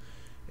files,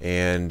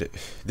 and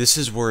this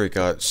is where it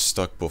got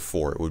stuck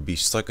before. It would be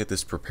stuck at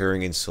this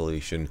preparing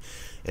installation,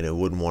 and it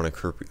wouldn't want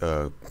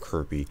to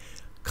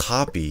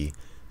copy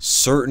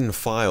certain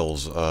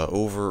files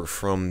over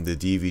from the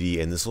DVD,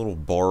 and this little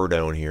bar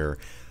down here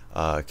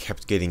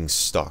kept getting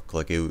stuck.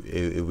 Like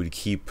it would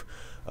keep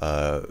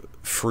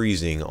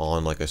freezing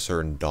on a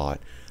certain dot.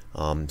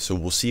 So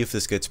we'll see if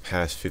this gets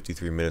past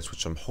 53 minutes,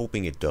 which I'm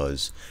hoping it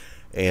does.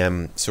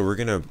 And so we're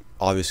gonna,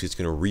 obviously it's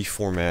gonna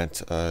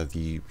reformat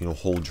the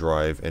whole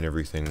drive and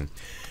everything,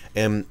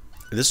 and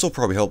this will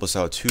probably help us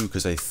out too,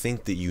 because I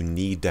think that you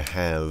need to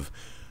have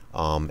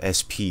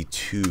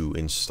SP2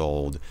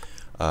 installed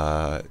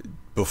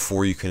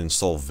before you can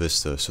install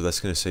Vista. So that's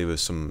going to save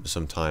us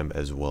some time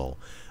as well.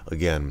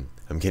 Again,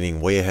 I'm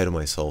getting way ahead of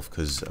myself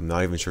because I'm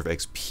not even sure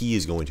if XP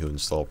is going to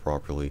install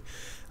properly,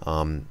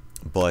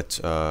 but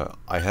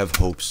I have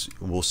hopes.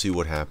 We'll see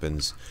what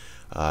happens.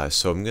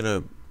 So I'm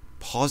gonna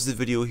pause the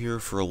video here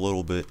for a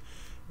little bit,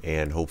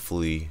 and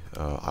hopefully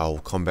I'll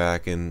come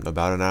back in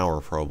about an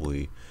hour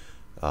probably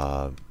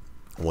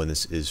when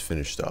this is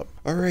finished up.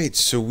 Alright,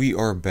 so we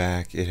are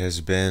back. It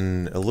has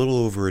been a little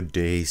over a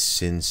day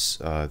since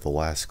the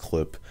last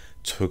clip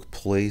took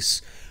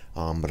place,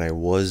 but I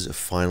was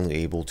finally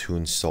able to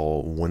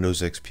install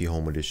Windows XP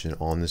Home Edition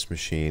on this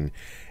machine,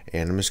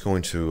 and I'm just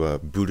going to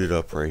boot it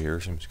up right here.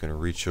 So I'm just going to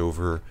reach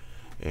over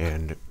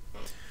and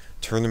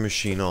turn the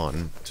machine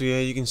on. So yeah,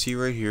 you can see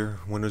right here,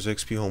 Windows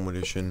XP Home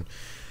Edition.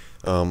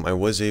 I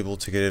was able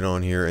to get it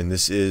on here, and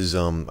this is,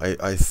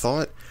 I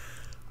thought,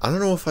 I don't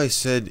know if I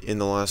said in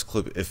the last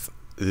clip if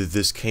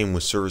this came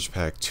with Service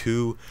Pack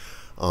 2,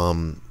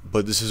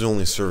 but this is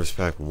only Service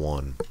Pack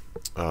 1,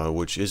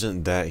 which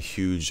isn't that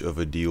huge of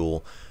a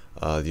deal.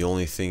 The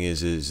only thing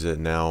is that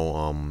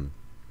now,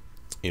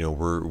 you know,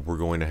 we're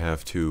going to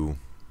have to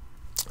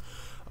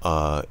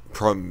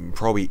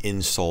probably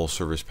install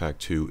Service Pack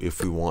 2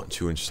 if we want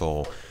to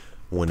install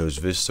Windows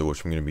Vista,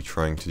 which I'm going to be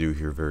trying to do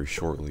here very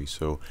shortly.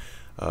 So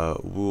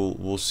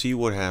we'll see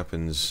what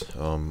happens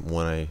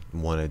when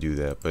I do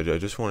that. But I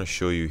just want to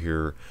show you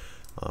here,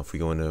 if we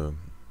go into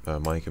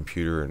my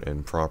computer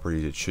and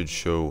properties, it should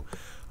show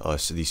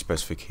us the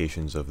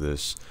specifications of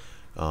this,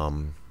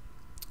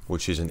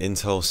 which is an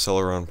Intel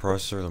Celeron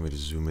processor. Let me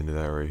just zoom into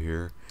that right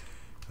here.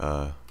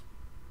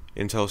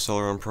 Intel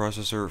Celeron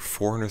processor,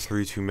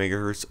 432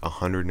 megahertz,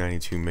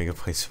 192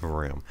 megabytes of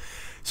RAM.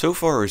 So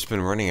far, it's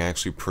been running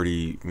actually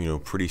pretty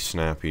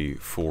snappy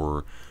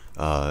for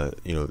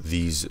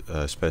these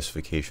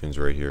specifications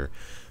right here.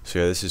 So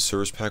yeah, this is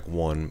Service Pack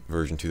 1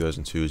 version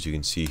 2002, as you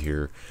can see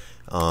here.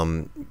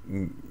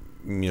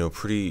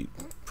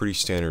 Pretty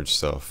standard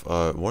stuff.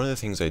 One of the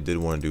things I did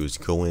want to do is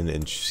go in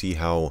and see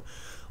how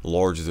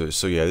large the,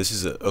 so yeah, this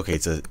is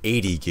it's an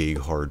 80 gig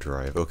hard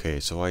drive. Okay,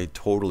 so I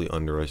totally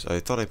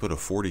underestimated. I thought I put a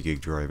 40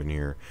 gig drive in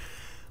here.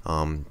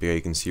 But yeah,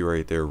 you can see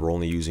right there we're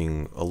only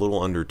using a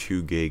little under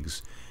 2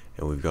 gigs,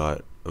 and we've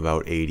got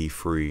about 80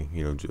 free,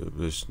 you know,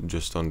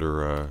 just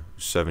under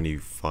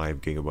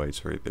 75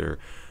 gigabytes right there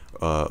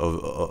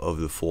of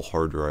the full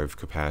hard drive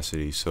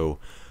capacity. So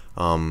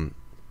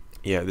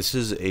yeah, this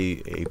is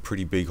a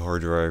pretty big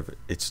hard drive.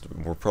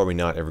 We're probably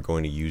not ever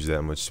going to use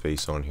that much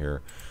space on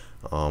here.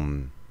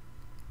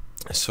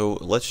 So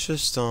let's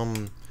just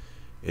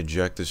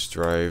eject this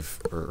drive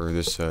or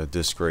this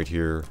disk right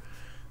here,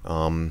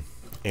 and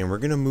we're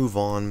gonna move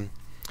on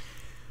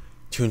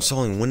to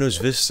installing Windows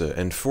Vista.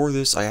 And for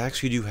this, I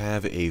actually do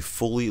have a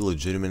fully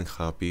legitimate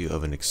copy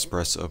of an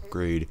express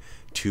upgrade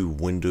to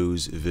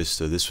Windows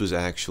Vista.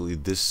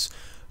 This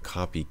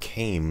copy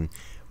came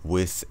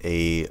with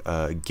a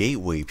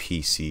Gateway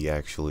PC,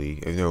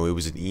 actually. No, it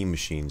was an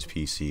eMachines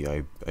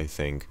PC, I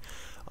think.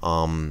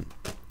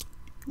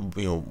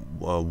 You know,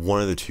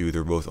 one of the two,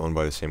 they're both owned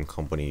by the same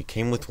company. It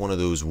came with one of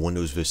those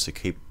Windows Vista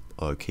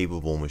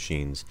capable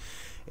machines,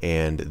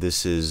 and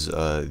this is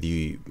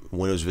the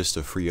Windows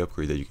Vista free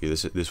upgrade that you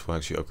get. This will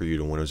actually upgrade you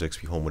to Windows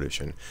XP Home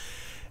Edition.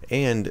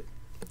 And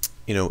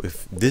you know,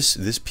 if this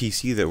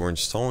PC that we're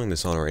installing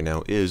this on right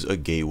now is a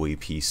Gateway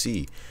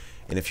PC,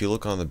 and if you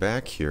look on the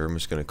back here, I'm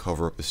just going to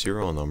cover up the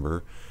serial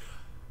number.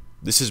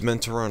 This is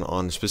meant to run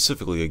on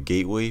specifically a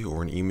Gateway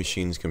or an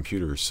eMachines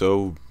computer,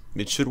 so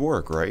it should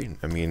work, right?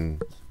 I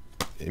mean,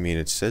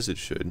 it says it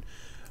should.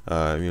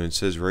 It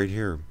says right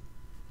here,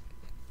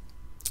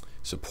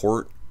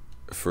 support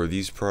for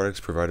these products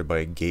provided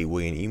by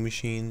Gateway and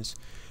eMachines.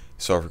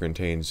 Software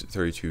contains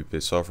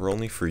 32-bit software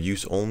only for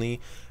use only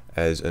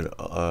as an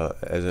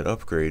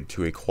upgrade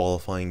to a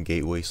qualifying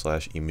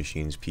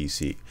Gateway/eMachines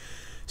PC.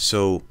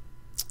 So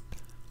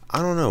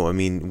I don't know. I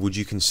mean, would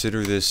you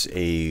consider this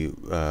a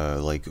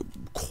like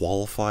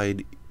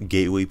qualified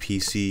Gateway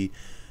PC?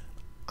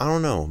 I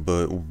don't know,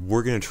 but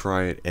we're gonna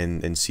try it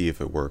and see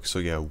if it works. So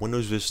yeah,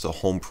 Windows Vista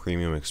Home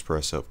Premium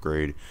Express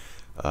upgrade.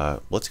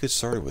 Let's get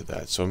started with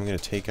that. So I'm gonna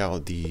take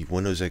out the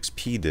Windows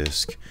XP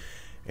disk,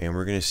 and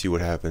we're gonna see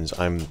what happens.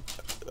 I'm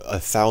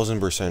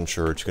 1000%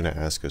 sure it's gonna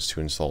ask us to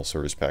install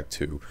Service Pack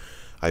 2.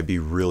 I'd be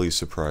really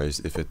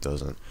surprised if it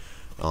doesn't,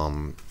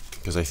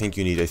 because I think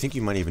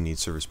you might even need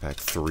Service Pack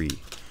 3.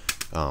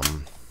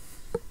 But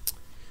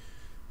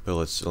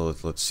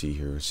let's see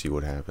here, see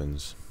what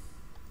happens.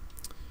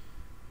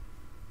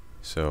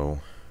 So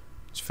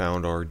it's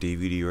found our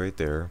DVD right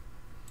there.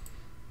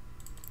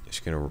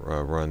 Just gonna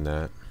run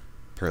that.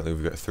 Apparently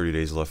we've got 30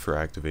 days left for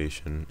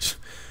activation.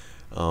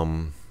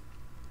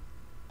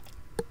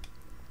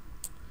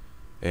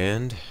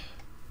 And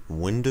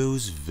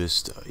Windows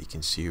Vista, you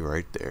can see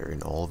right there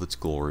in all of its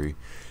glory.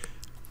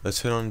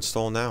 Let's hit on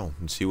install now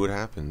and see what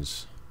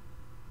happens.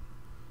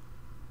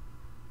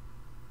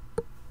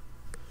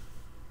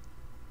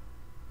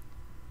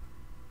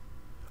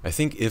 I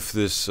think if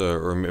this,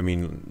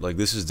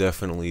 this is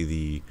definitely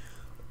the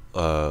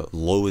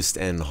lowest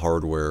end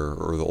hardware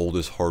or the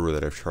oldest hardware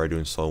that I've tried to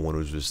install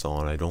Windows Vista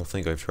on. I don't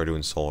think I've tried to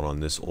install it on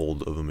this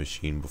old of a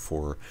machine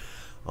before.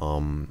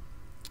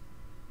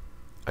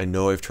 I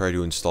know I've tried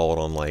to install it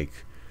on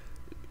like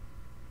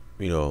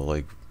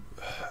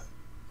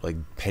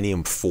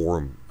Pentium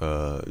 4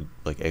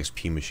 like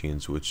XP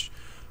machines, which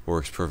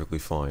works perfectly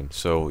fine.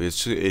 So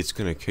it's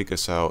gonna kick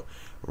us out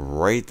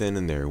right then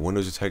and there.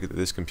 Windows detected that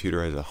this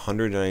computer has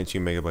 192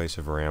 megabytes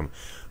of RAM,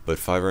 but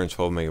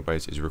 512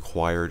 megabytes is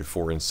required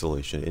for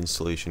installation.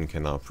 Installation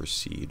cannot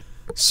proceed.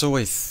 So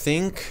I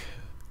think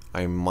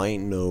I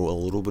might know a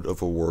little bit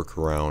of a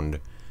workaround,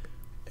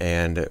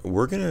 and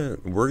we're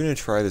gonna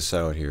try this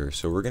out here.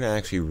 So we're gonna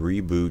actually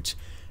reboot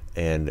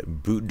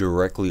and boot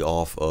directly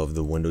off of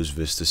the Windows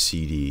Vista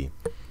CD,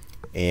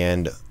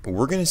 and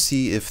we're gonna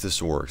see if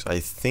this works. I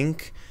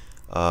think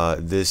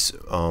this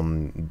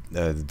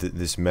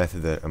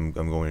method that I'm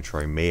going to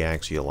try may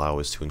actually allow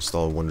us to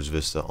install Windows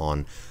Vista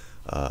on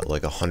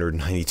like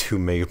 192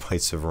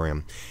 megabytes of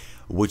RAM,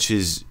 which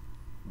is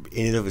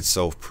in and of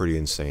itself pretty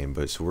insane.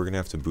 But so we're gonna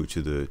have to boot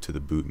to the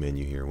boot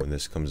menu here when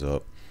this comes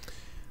up.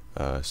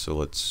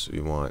 So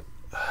we want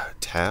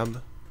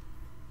tab.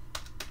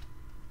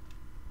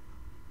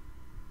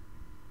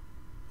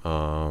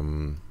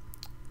 I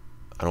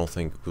don't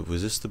think,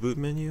 was this the boot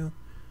menu?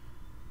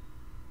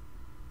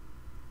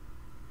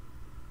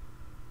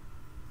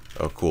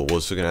 Oh, cool. Well,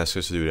 it's going to ask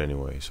us to do it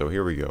anyway. So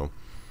here we go.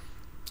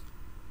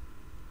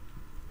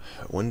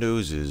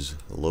 Windows is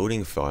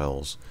loading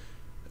files.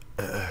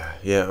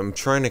 Yeah, I'm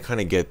trying to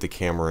kind of get the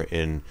camera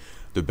in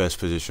the best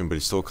position, but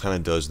it still kind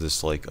of does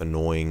this like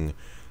annoying,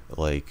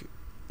 like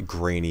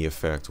grainy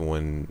effect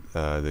when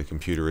the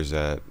computer is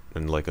at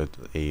like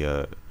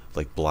a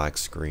like black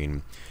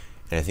screen.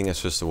 And I think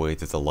that's just the way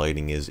that the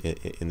lighting is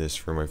in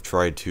this room. I've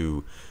tried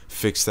to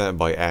fix that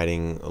by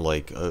adding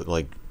like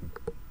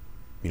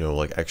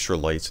extra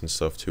lights and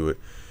stuff to it,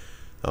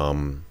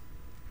 and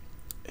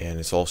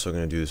it's also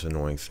going to do this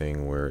annoying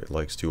thing where it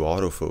likes to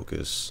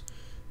autofocus.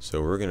 So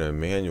we're going to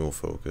manual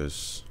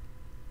focus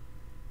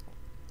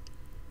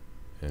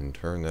and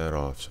turn that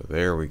off. So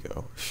there we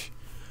go.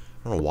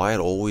 I don't know why it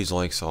always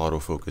likes to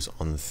autofocus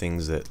on the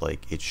things that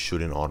like it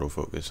shouldn't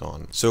autofocus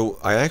on. So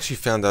I actually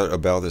found out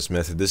about this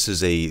method. This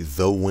is a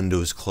The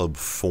Windows Club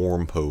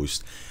forum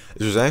post.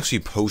 This was actually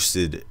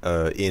posted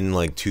in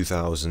like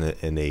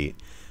 2008,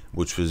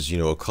 which was, you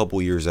know, a couple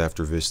years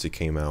after Vista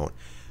came out.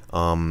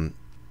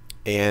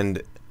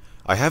 And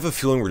I have a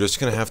feeling we're just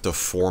gonna have to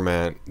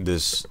format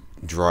this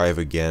drive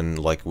again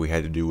like we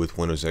had to do with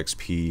Windows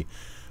XP.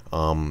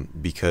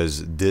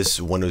 Because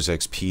this Windows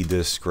XP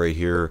disk right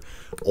here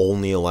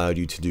only allowed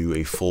you to do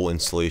a full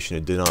installation.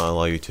 It did not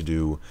allow you to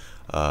do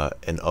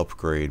an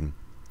upgrade.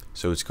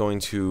 So it's going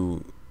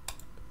to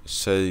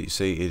say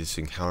it's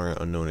encountering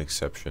an unknown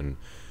exception.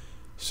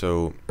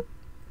 So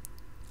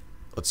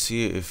let's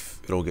see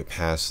if it'll get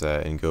past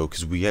that and go,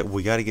 because we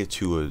got to get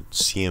to a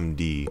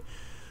CMD.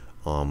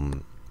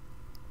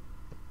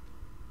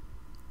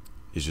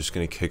 It's just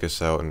going to kick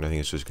us out, and I think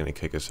it's just going to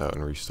kick us out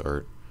and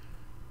restart.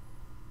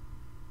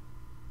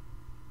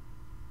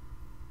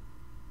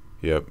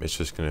 Yep, it's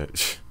just gonna...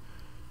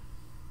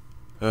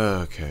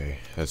 Okay,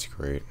 that's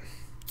great.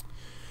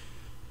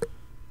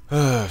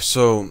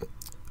 So,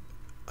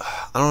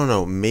 I don't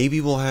know,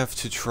 maybe we'll have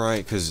to try,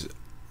 because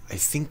I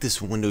think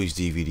this Windows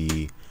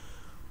DVD,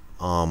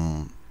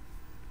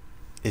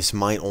 this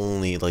might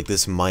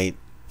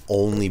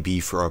only be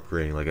for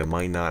upgrading. Like, it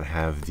might not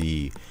have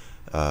the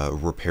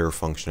repair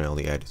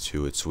functionality added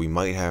to it, so we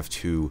might have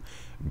to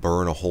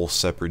burn a whole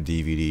separate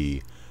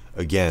DVD.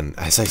 Again,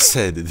 as I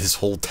said, this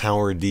whole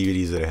tower of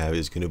DVDs that I have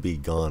is going to be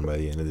gone by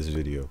the end of this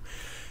video.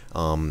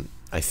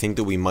 I think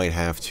that we might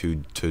have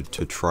to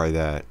try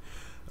that,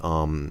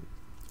 and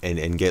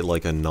get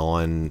like a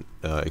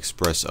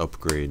non-express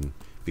upgrade,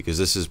 because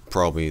this is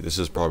probably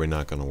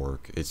not going to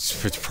work.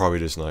 It's probably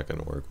just not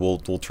going to work. We'll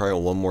try it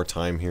one more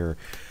time here.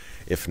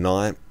 If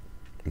not,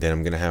 then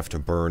I'm going to have to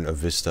burn a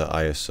Vista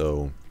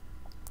ISO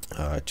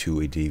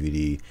to a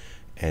DVD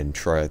and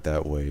try it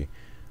that way.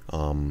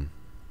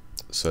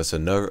 So that's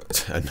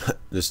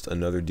just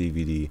another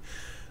DVD.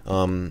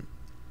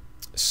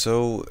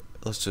 So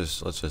let's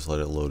just let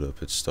it load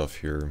up its stuff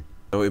here.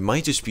 Oh, it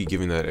might just be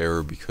giving that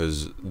error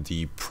because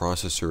the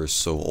processor is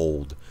so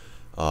old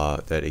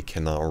that it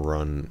cannot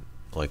run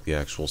like the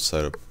actual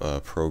setup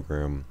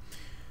program.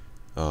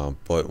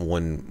 But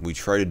when we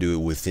try to do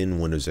it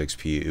within Windows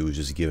XP, it was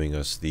just giving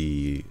us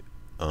the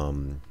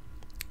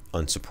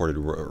unsupported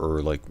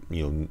or like,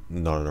 you know,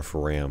 not enough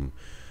RAM.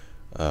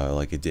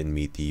 Like it didn't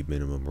meet the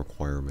minimum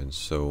requirements.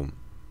 So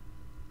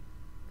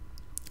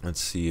let's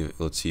see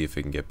if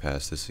it can get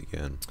past this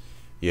again.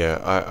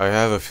 Yeah, I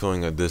have a feeling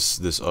that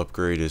this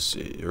upgrade is,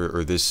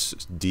 or this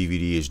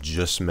DVD is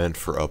just meant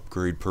for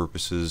upgrade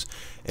purposes,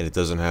 and it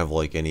doesn't have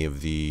like any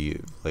of the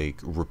like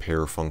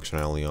repair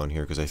functionality on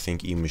here, because I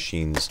think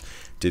eMachines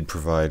did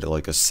provide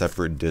like a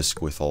separate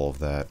disk with all of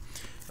that.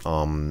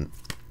 And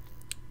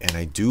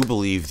I do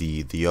believe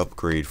the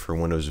upgrade for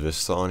Windows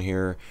Vista on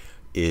here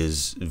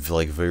is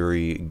like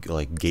very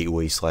like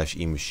Gateway /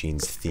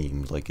 eMachines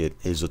themed. Like it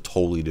is a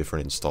totally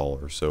different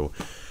installer. So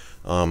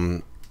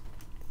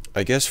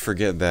I guess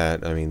forget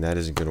that. I mean, that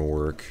isn't gonna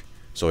work.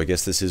 So I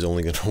guess this is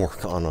only gonna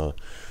work on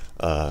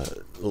a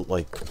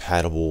like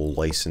compatible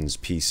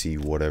licensed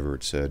PC, whatever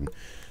it said.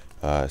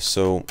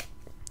 So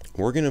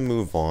we're gonna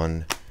move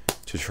on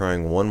to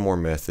trying one more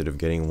method of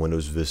getting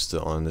Windows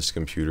Vista on this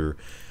computer,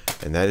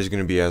 and that is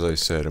going to be, as I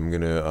said, I'm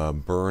going to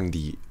burn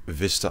the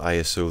Vista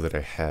ISO that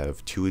I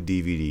have to a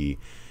DVD,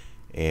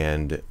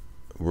 and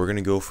we're going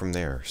to go from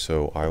there.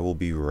 So I will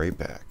be right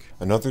back.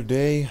 Another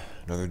day,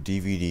 another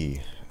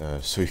DVD.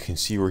 So you can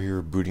see we're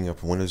here booting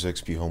up Windows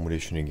XP Home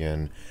Edition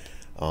again.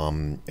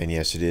 And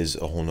yes, it is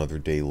a whole nother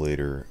day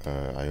later.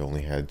 I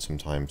only had some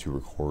time to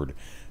record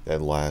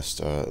that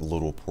last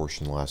little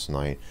portion last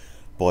night.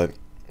 But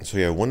so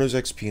yeah, Windows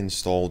XP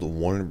installed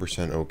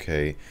 100%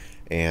 okay,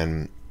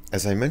 and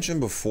as I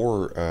mentioned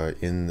before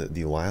in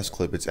the last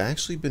clip, it's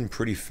actually been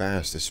pretty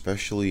fast,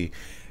 especially,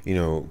 you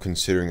know,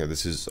 considering that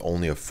this is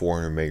only a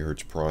 400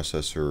 megahertz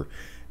processor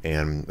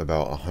and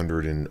about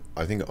 100 and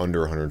I think under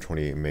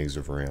 128 megs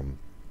of RAM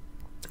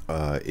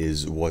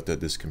is what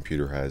this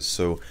computer has.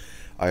 So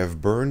I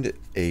have burned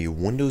a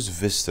Windows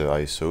Vista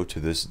ISO to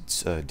this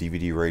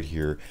DVD right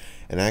here,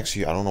 and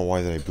actually I don't know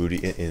why that I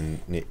booted it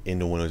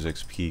into Windows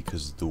XP,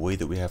 because the way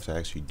that we have to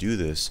actually do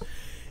this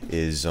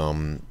is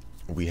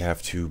we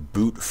have to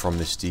boot from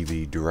this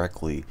DVD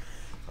directly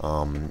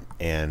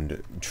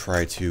and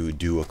try to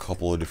do a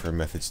couple of different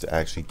methods to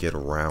actually get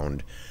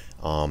around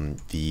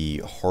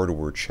the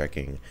hardware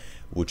checking,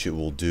 which it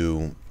will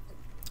do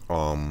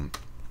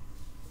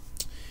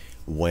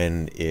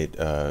when it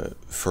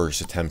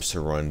first attempts to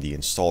run the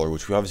installer,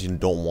 which we obviously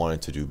don't want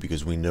it to do,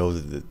 because we know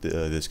that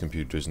this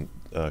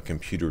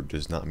computer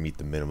does not meet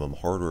the minimum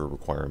hardware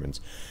requirements.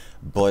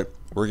 But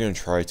we're going to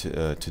try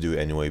to do it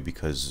anyway,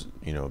 because,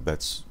 you know,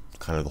 that's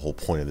kind of the whole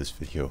point of this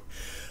video.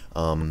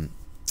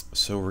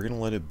 So we're going to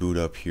let it boot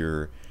up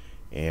here,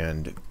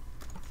 and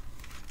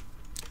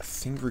I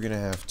think we're going to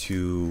have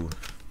to,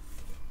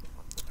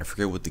 I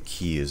forget what the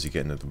key is to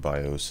get into the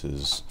BIOS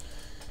is.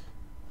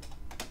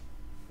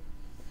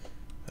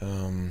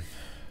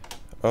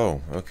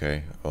 Oh,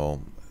 okay.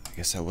 Well, I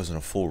guess that wasn't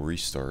a full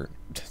restart.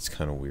 That's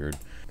kind of weird.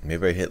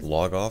 Maybe I hit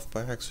log off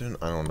by accident?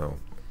 I don't know.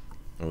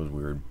 That was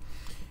weird.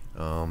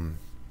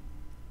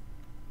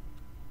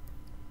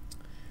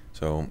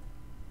 So,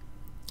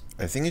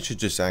 I think it should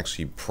just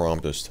actually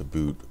prompt us to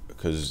boot,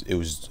 because it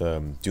was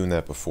doing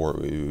that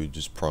before. It would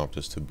just prompt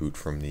us to boot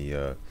from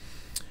the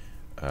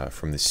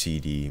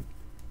CD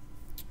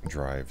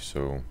drive.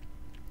 So,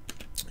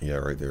 yeah,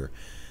 right there.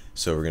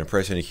 So we're going to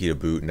press any key to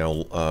boot. Now,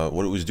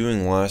 what it was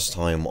doing last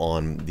time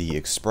on the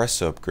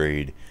Express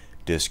upgrade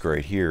disk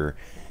right here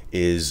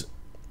is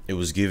it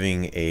was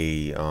giving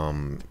a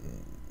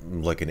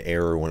like an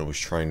error when it was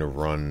trying to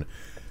run.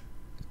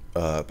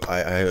 I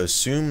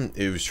assume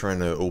it was trying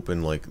to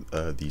open like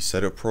the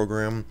setup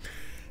program,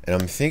 and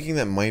I'm thinking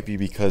that might be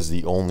because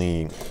the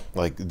only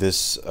like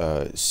this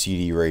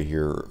CD right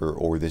here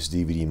or this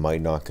DVD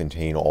might not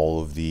contain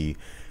all of the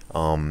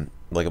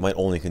like it might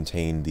only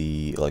contain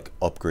the like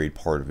upgrade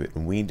part of it,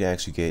 and we need to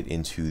actually get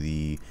into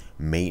the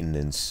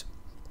maintenance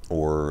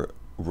or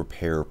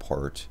repair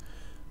part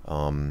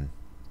of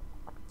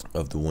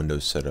the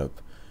Windows setup.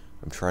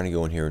 I'm trying to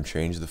go in here and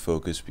change the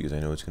focus because I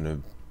know it's gonna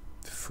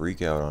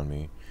freak out on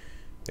me.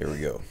 There we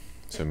go.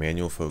 So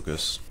manual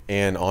focus.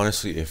 And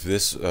honestly, if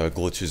this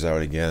glitches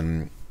out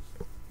again,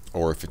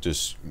 or if it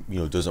just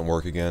doesn't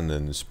work again,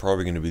 then it's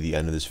probably going to be the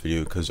end of this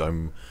video, because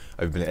I've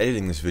been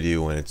editing this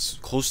video and it's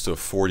close to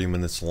 40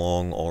 minutes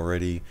long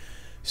already.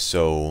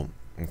 So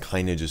I'm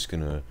kind of just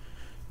gonna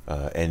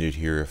end it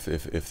here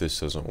if this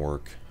doesn't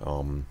work.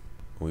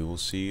 We will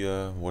see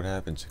what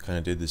happens. It kind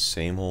of did the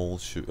same whole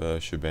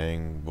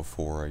shebang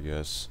before, I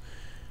guess,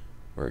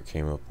 where it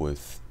came up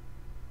with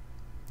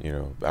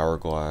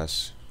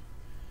hourglass.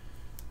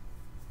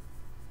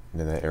 And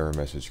then that error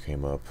message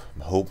came up.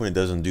 I'm hoping it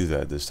doesn't do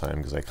that this time,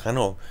 because I kind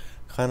of,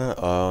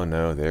 oh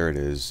no, there it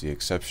is. The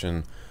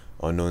exception,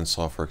 unknown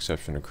software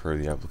exception occurred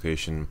in the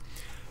application.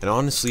 And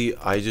honestly,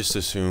 I just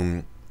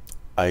assume,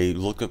 I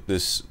looked up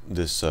this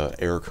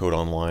error code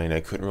online.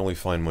 I couldn't really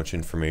find much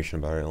information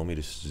about it. Let me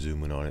just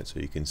zoom in on it so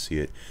you can see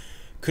it.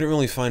 Couldn't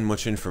really find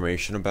much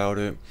information about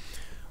it,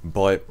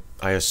 but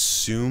I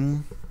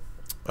assume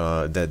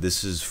that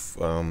this is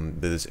that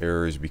this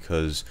error is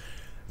because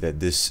that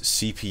this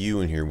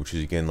CPU in here, which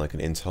is again like an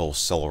Intel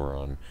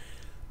Celeron,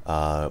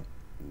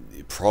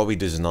 it probably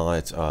does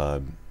not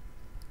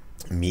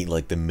meet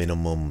like the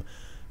minimum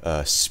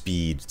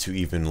speed to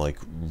even like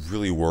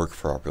really work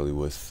properly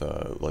with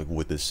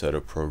this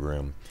setup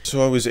program.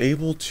 So I was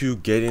able to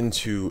get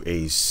into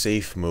a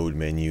safe mode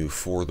menu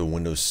for the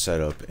Windows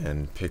setup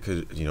and pick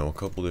a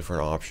couple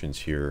different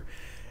options here,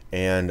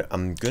 and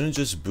I'm gonna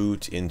just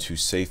boot into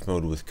safe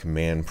mode with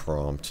command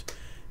prompt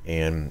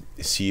and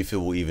see if it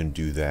will even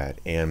do that.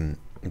 And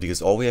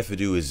because all we have to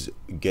do is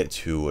get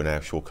to an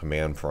actual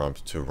command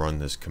prompt to run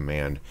this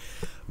command,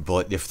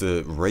 but if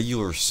the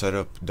regular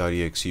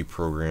setup.exe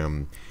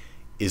program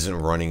isn't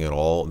running at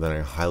all, then I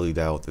highly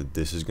doubt that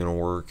this is going to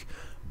work.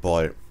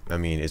 But I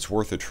mean, it's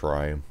worth a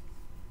try.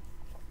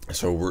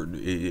 So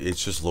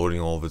it's just loading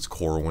all of its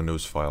core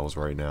Windows files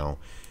right now,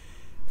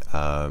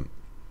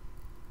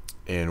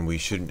 and we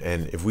shouldn't.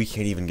 And if we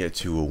can't even get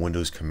to a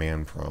Windows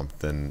command prompt,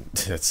 then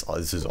this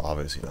is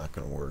obviously not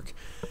going to work.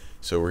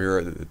 So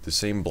we're here at the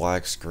same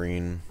black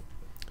screen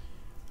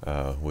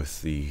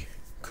with the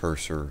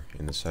cursor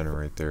in the center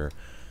right there,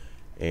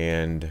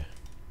 and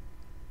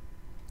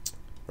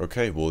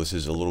okay, well, this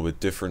is a little bit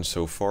different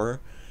so far.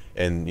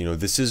 And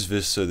this is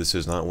Vista, this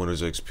is not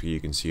Windows XP. You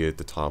can see it at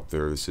the top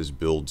there. This is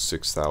build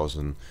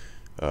 6000,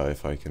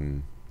 if I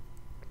can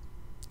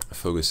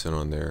focus in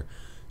on there.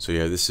 So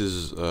yeah, this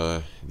is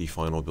the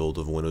final build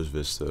of Windows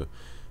Vista.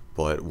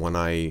 But when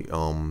I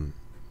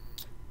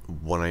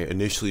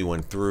initially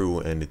went through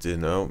and it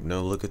didn't, oh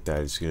no, look at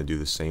that, it's going to do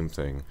the same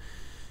thing.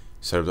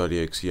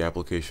 Setup.exe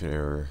application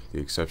error, the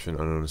exception,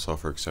 unknown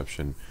software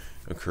exception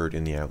occurred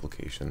in the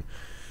application.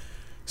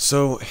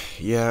 So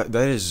yeah,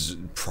 that is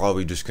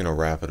probably just going to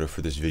wrap it up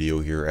for this video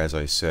here. As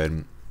I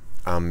said,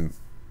 I'm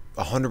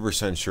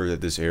 100% sure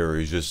that this error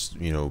is just,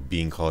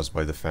 being caused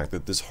by the fact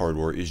that this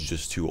hardware is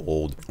just too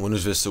old.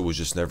 Windows Vista was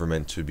just never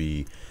meant to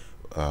be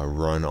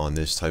run on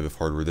this type of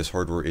hardware. This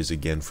hardware is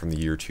again from the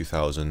year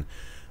 2000,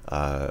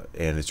 and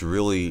it's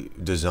really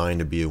designed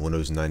to be a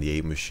Windows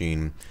 98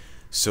 machine.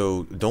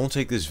 So don't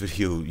take this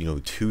video,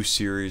 too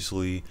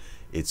seriously.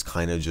 It's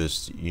kind of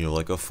just,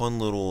 like a fun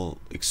little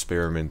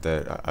experiment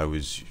that I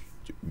was,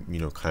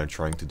 kind of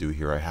trying to do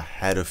here. I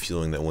had a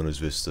feeling that Windows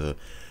Vista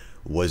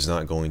was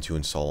not going to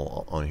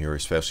install on here,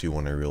 especially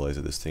when I realized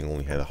that this thing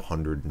only had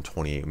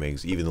 128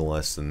 megs, even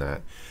less than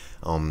that.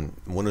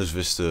 Windows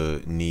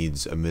Vista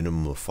needs a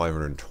minimum of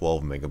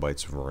 512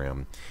 megabytes of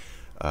RAM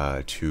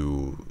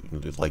to,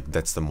 like,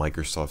 that's the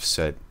Microsoft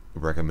set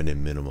recommended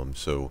minimum.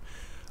 So,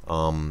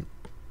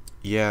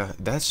 yeah,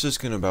 that's just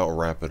gonna about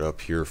wrap it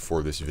up here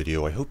for this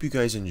video. I hope you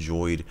guys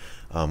enjoyed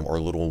our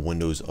little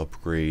Windows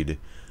upgrade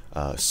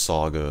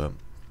saga,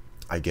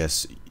 I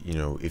guess,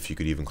 if you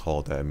could even call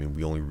it that. I mean,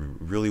 we only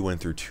really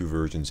went through two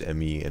versions,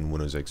 ME and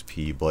Windows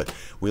XP, but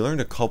we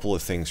learned a couple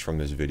of things from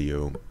this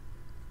video.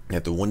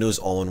 that the Windows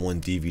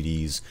all-in-one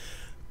DVDs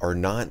are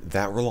not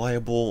that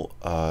reliable.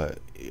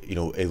 You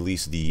know, at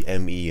least the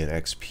ME and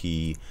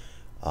XP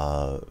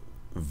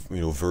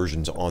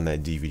versions on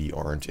that DVD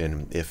aren't,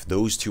 and if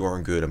those two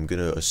aren't good, I'm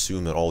gonna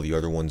assume that all the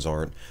other ones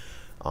aren't.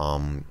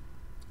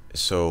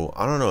 So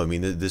I don't know. I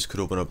mean, this could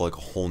open up like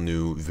a whole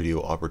new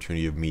video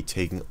opportunity of me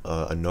taking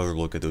another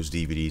look at those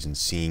DVDs and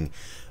seeing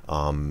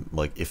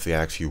like if they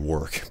actually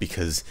work,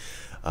 because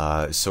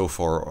so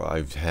far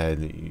I've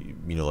had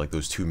like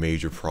those two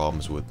major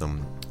problems with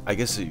them. I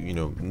guess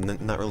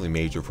not really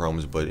major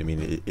problems, but I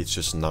mean it's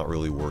just not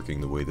really working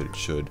the way that it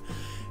should,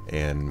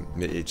 and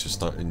it's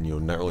just not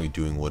not really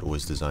doing what it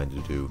was designed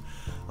to do.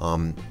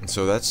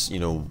 So that's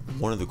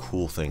one of the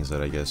cool things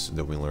that I guess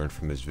that we learned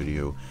from this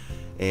video.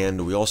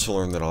 And we also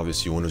learned that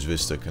obviously Windows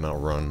Vista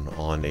cannot run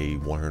on a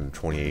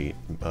 128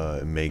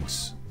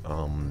 megs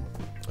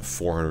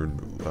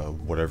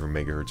 400 whatever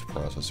megahertz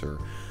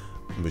processor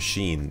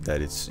machine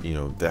that it's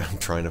that I'm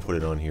trying to put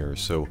it on here.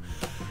 So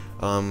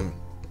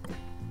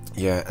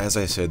yeah, as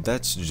I said,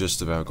 that's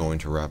just about going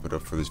to wrap it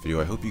up for this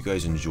video. I hope you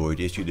guys enjoyed.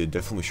 If you did,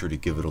 definitely be sure to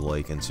give it a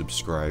like and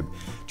subscribe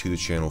to the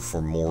channel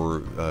for more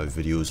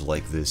videos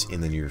like this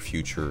in the near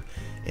future.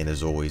 And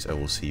as always, I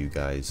will see you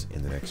guys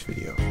in the next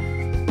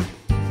video.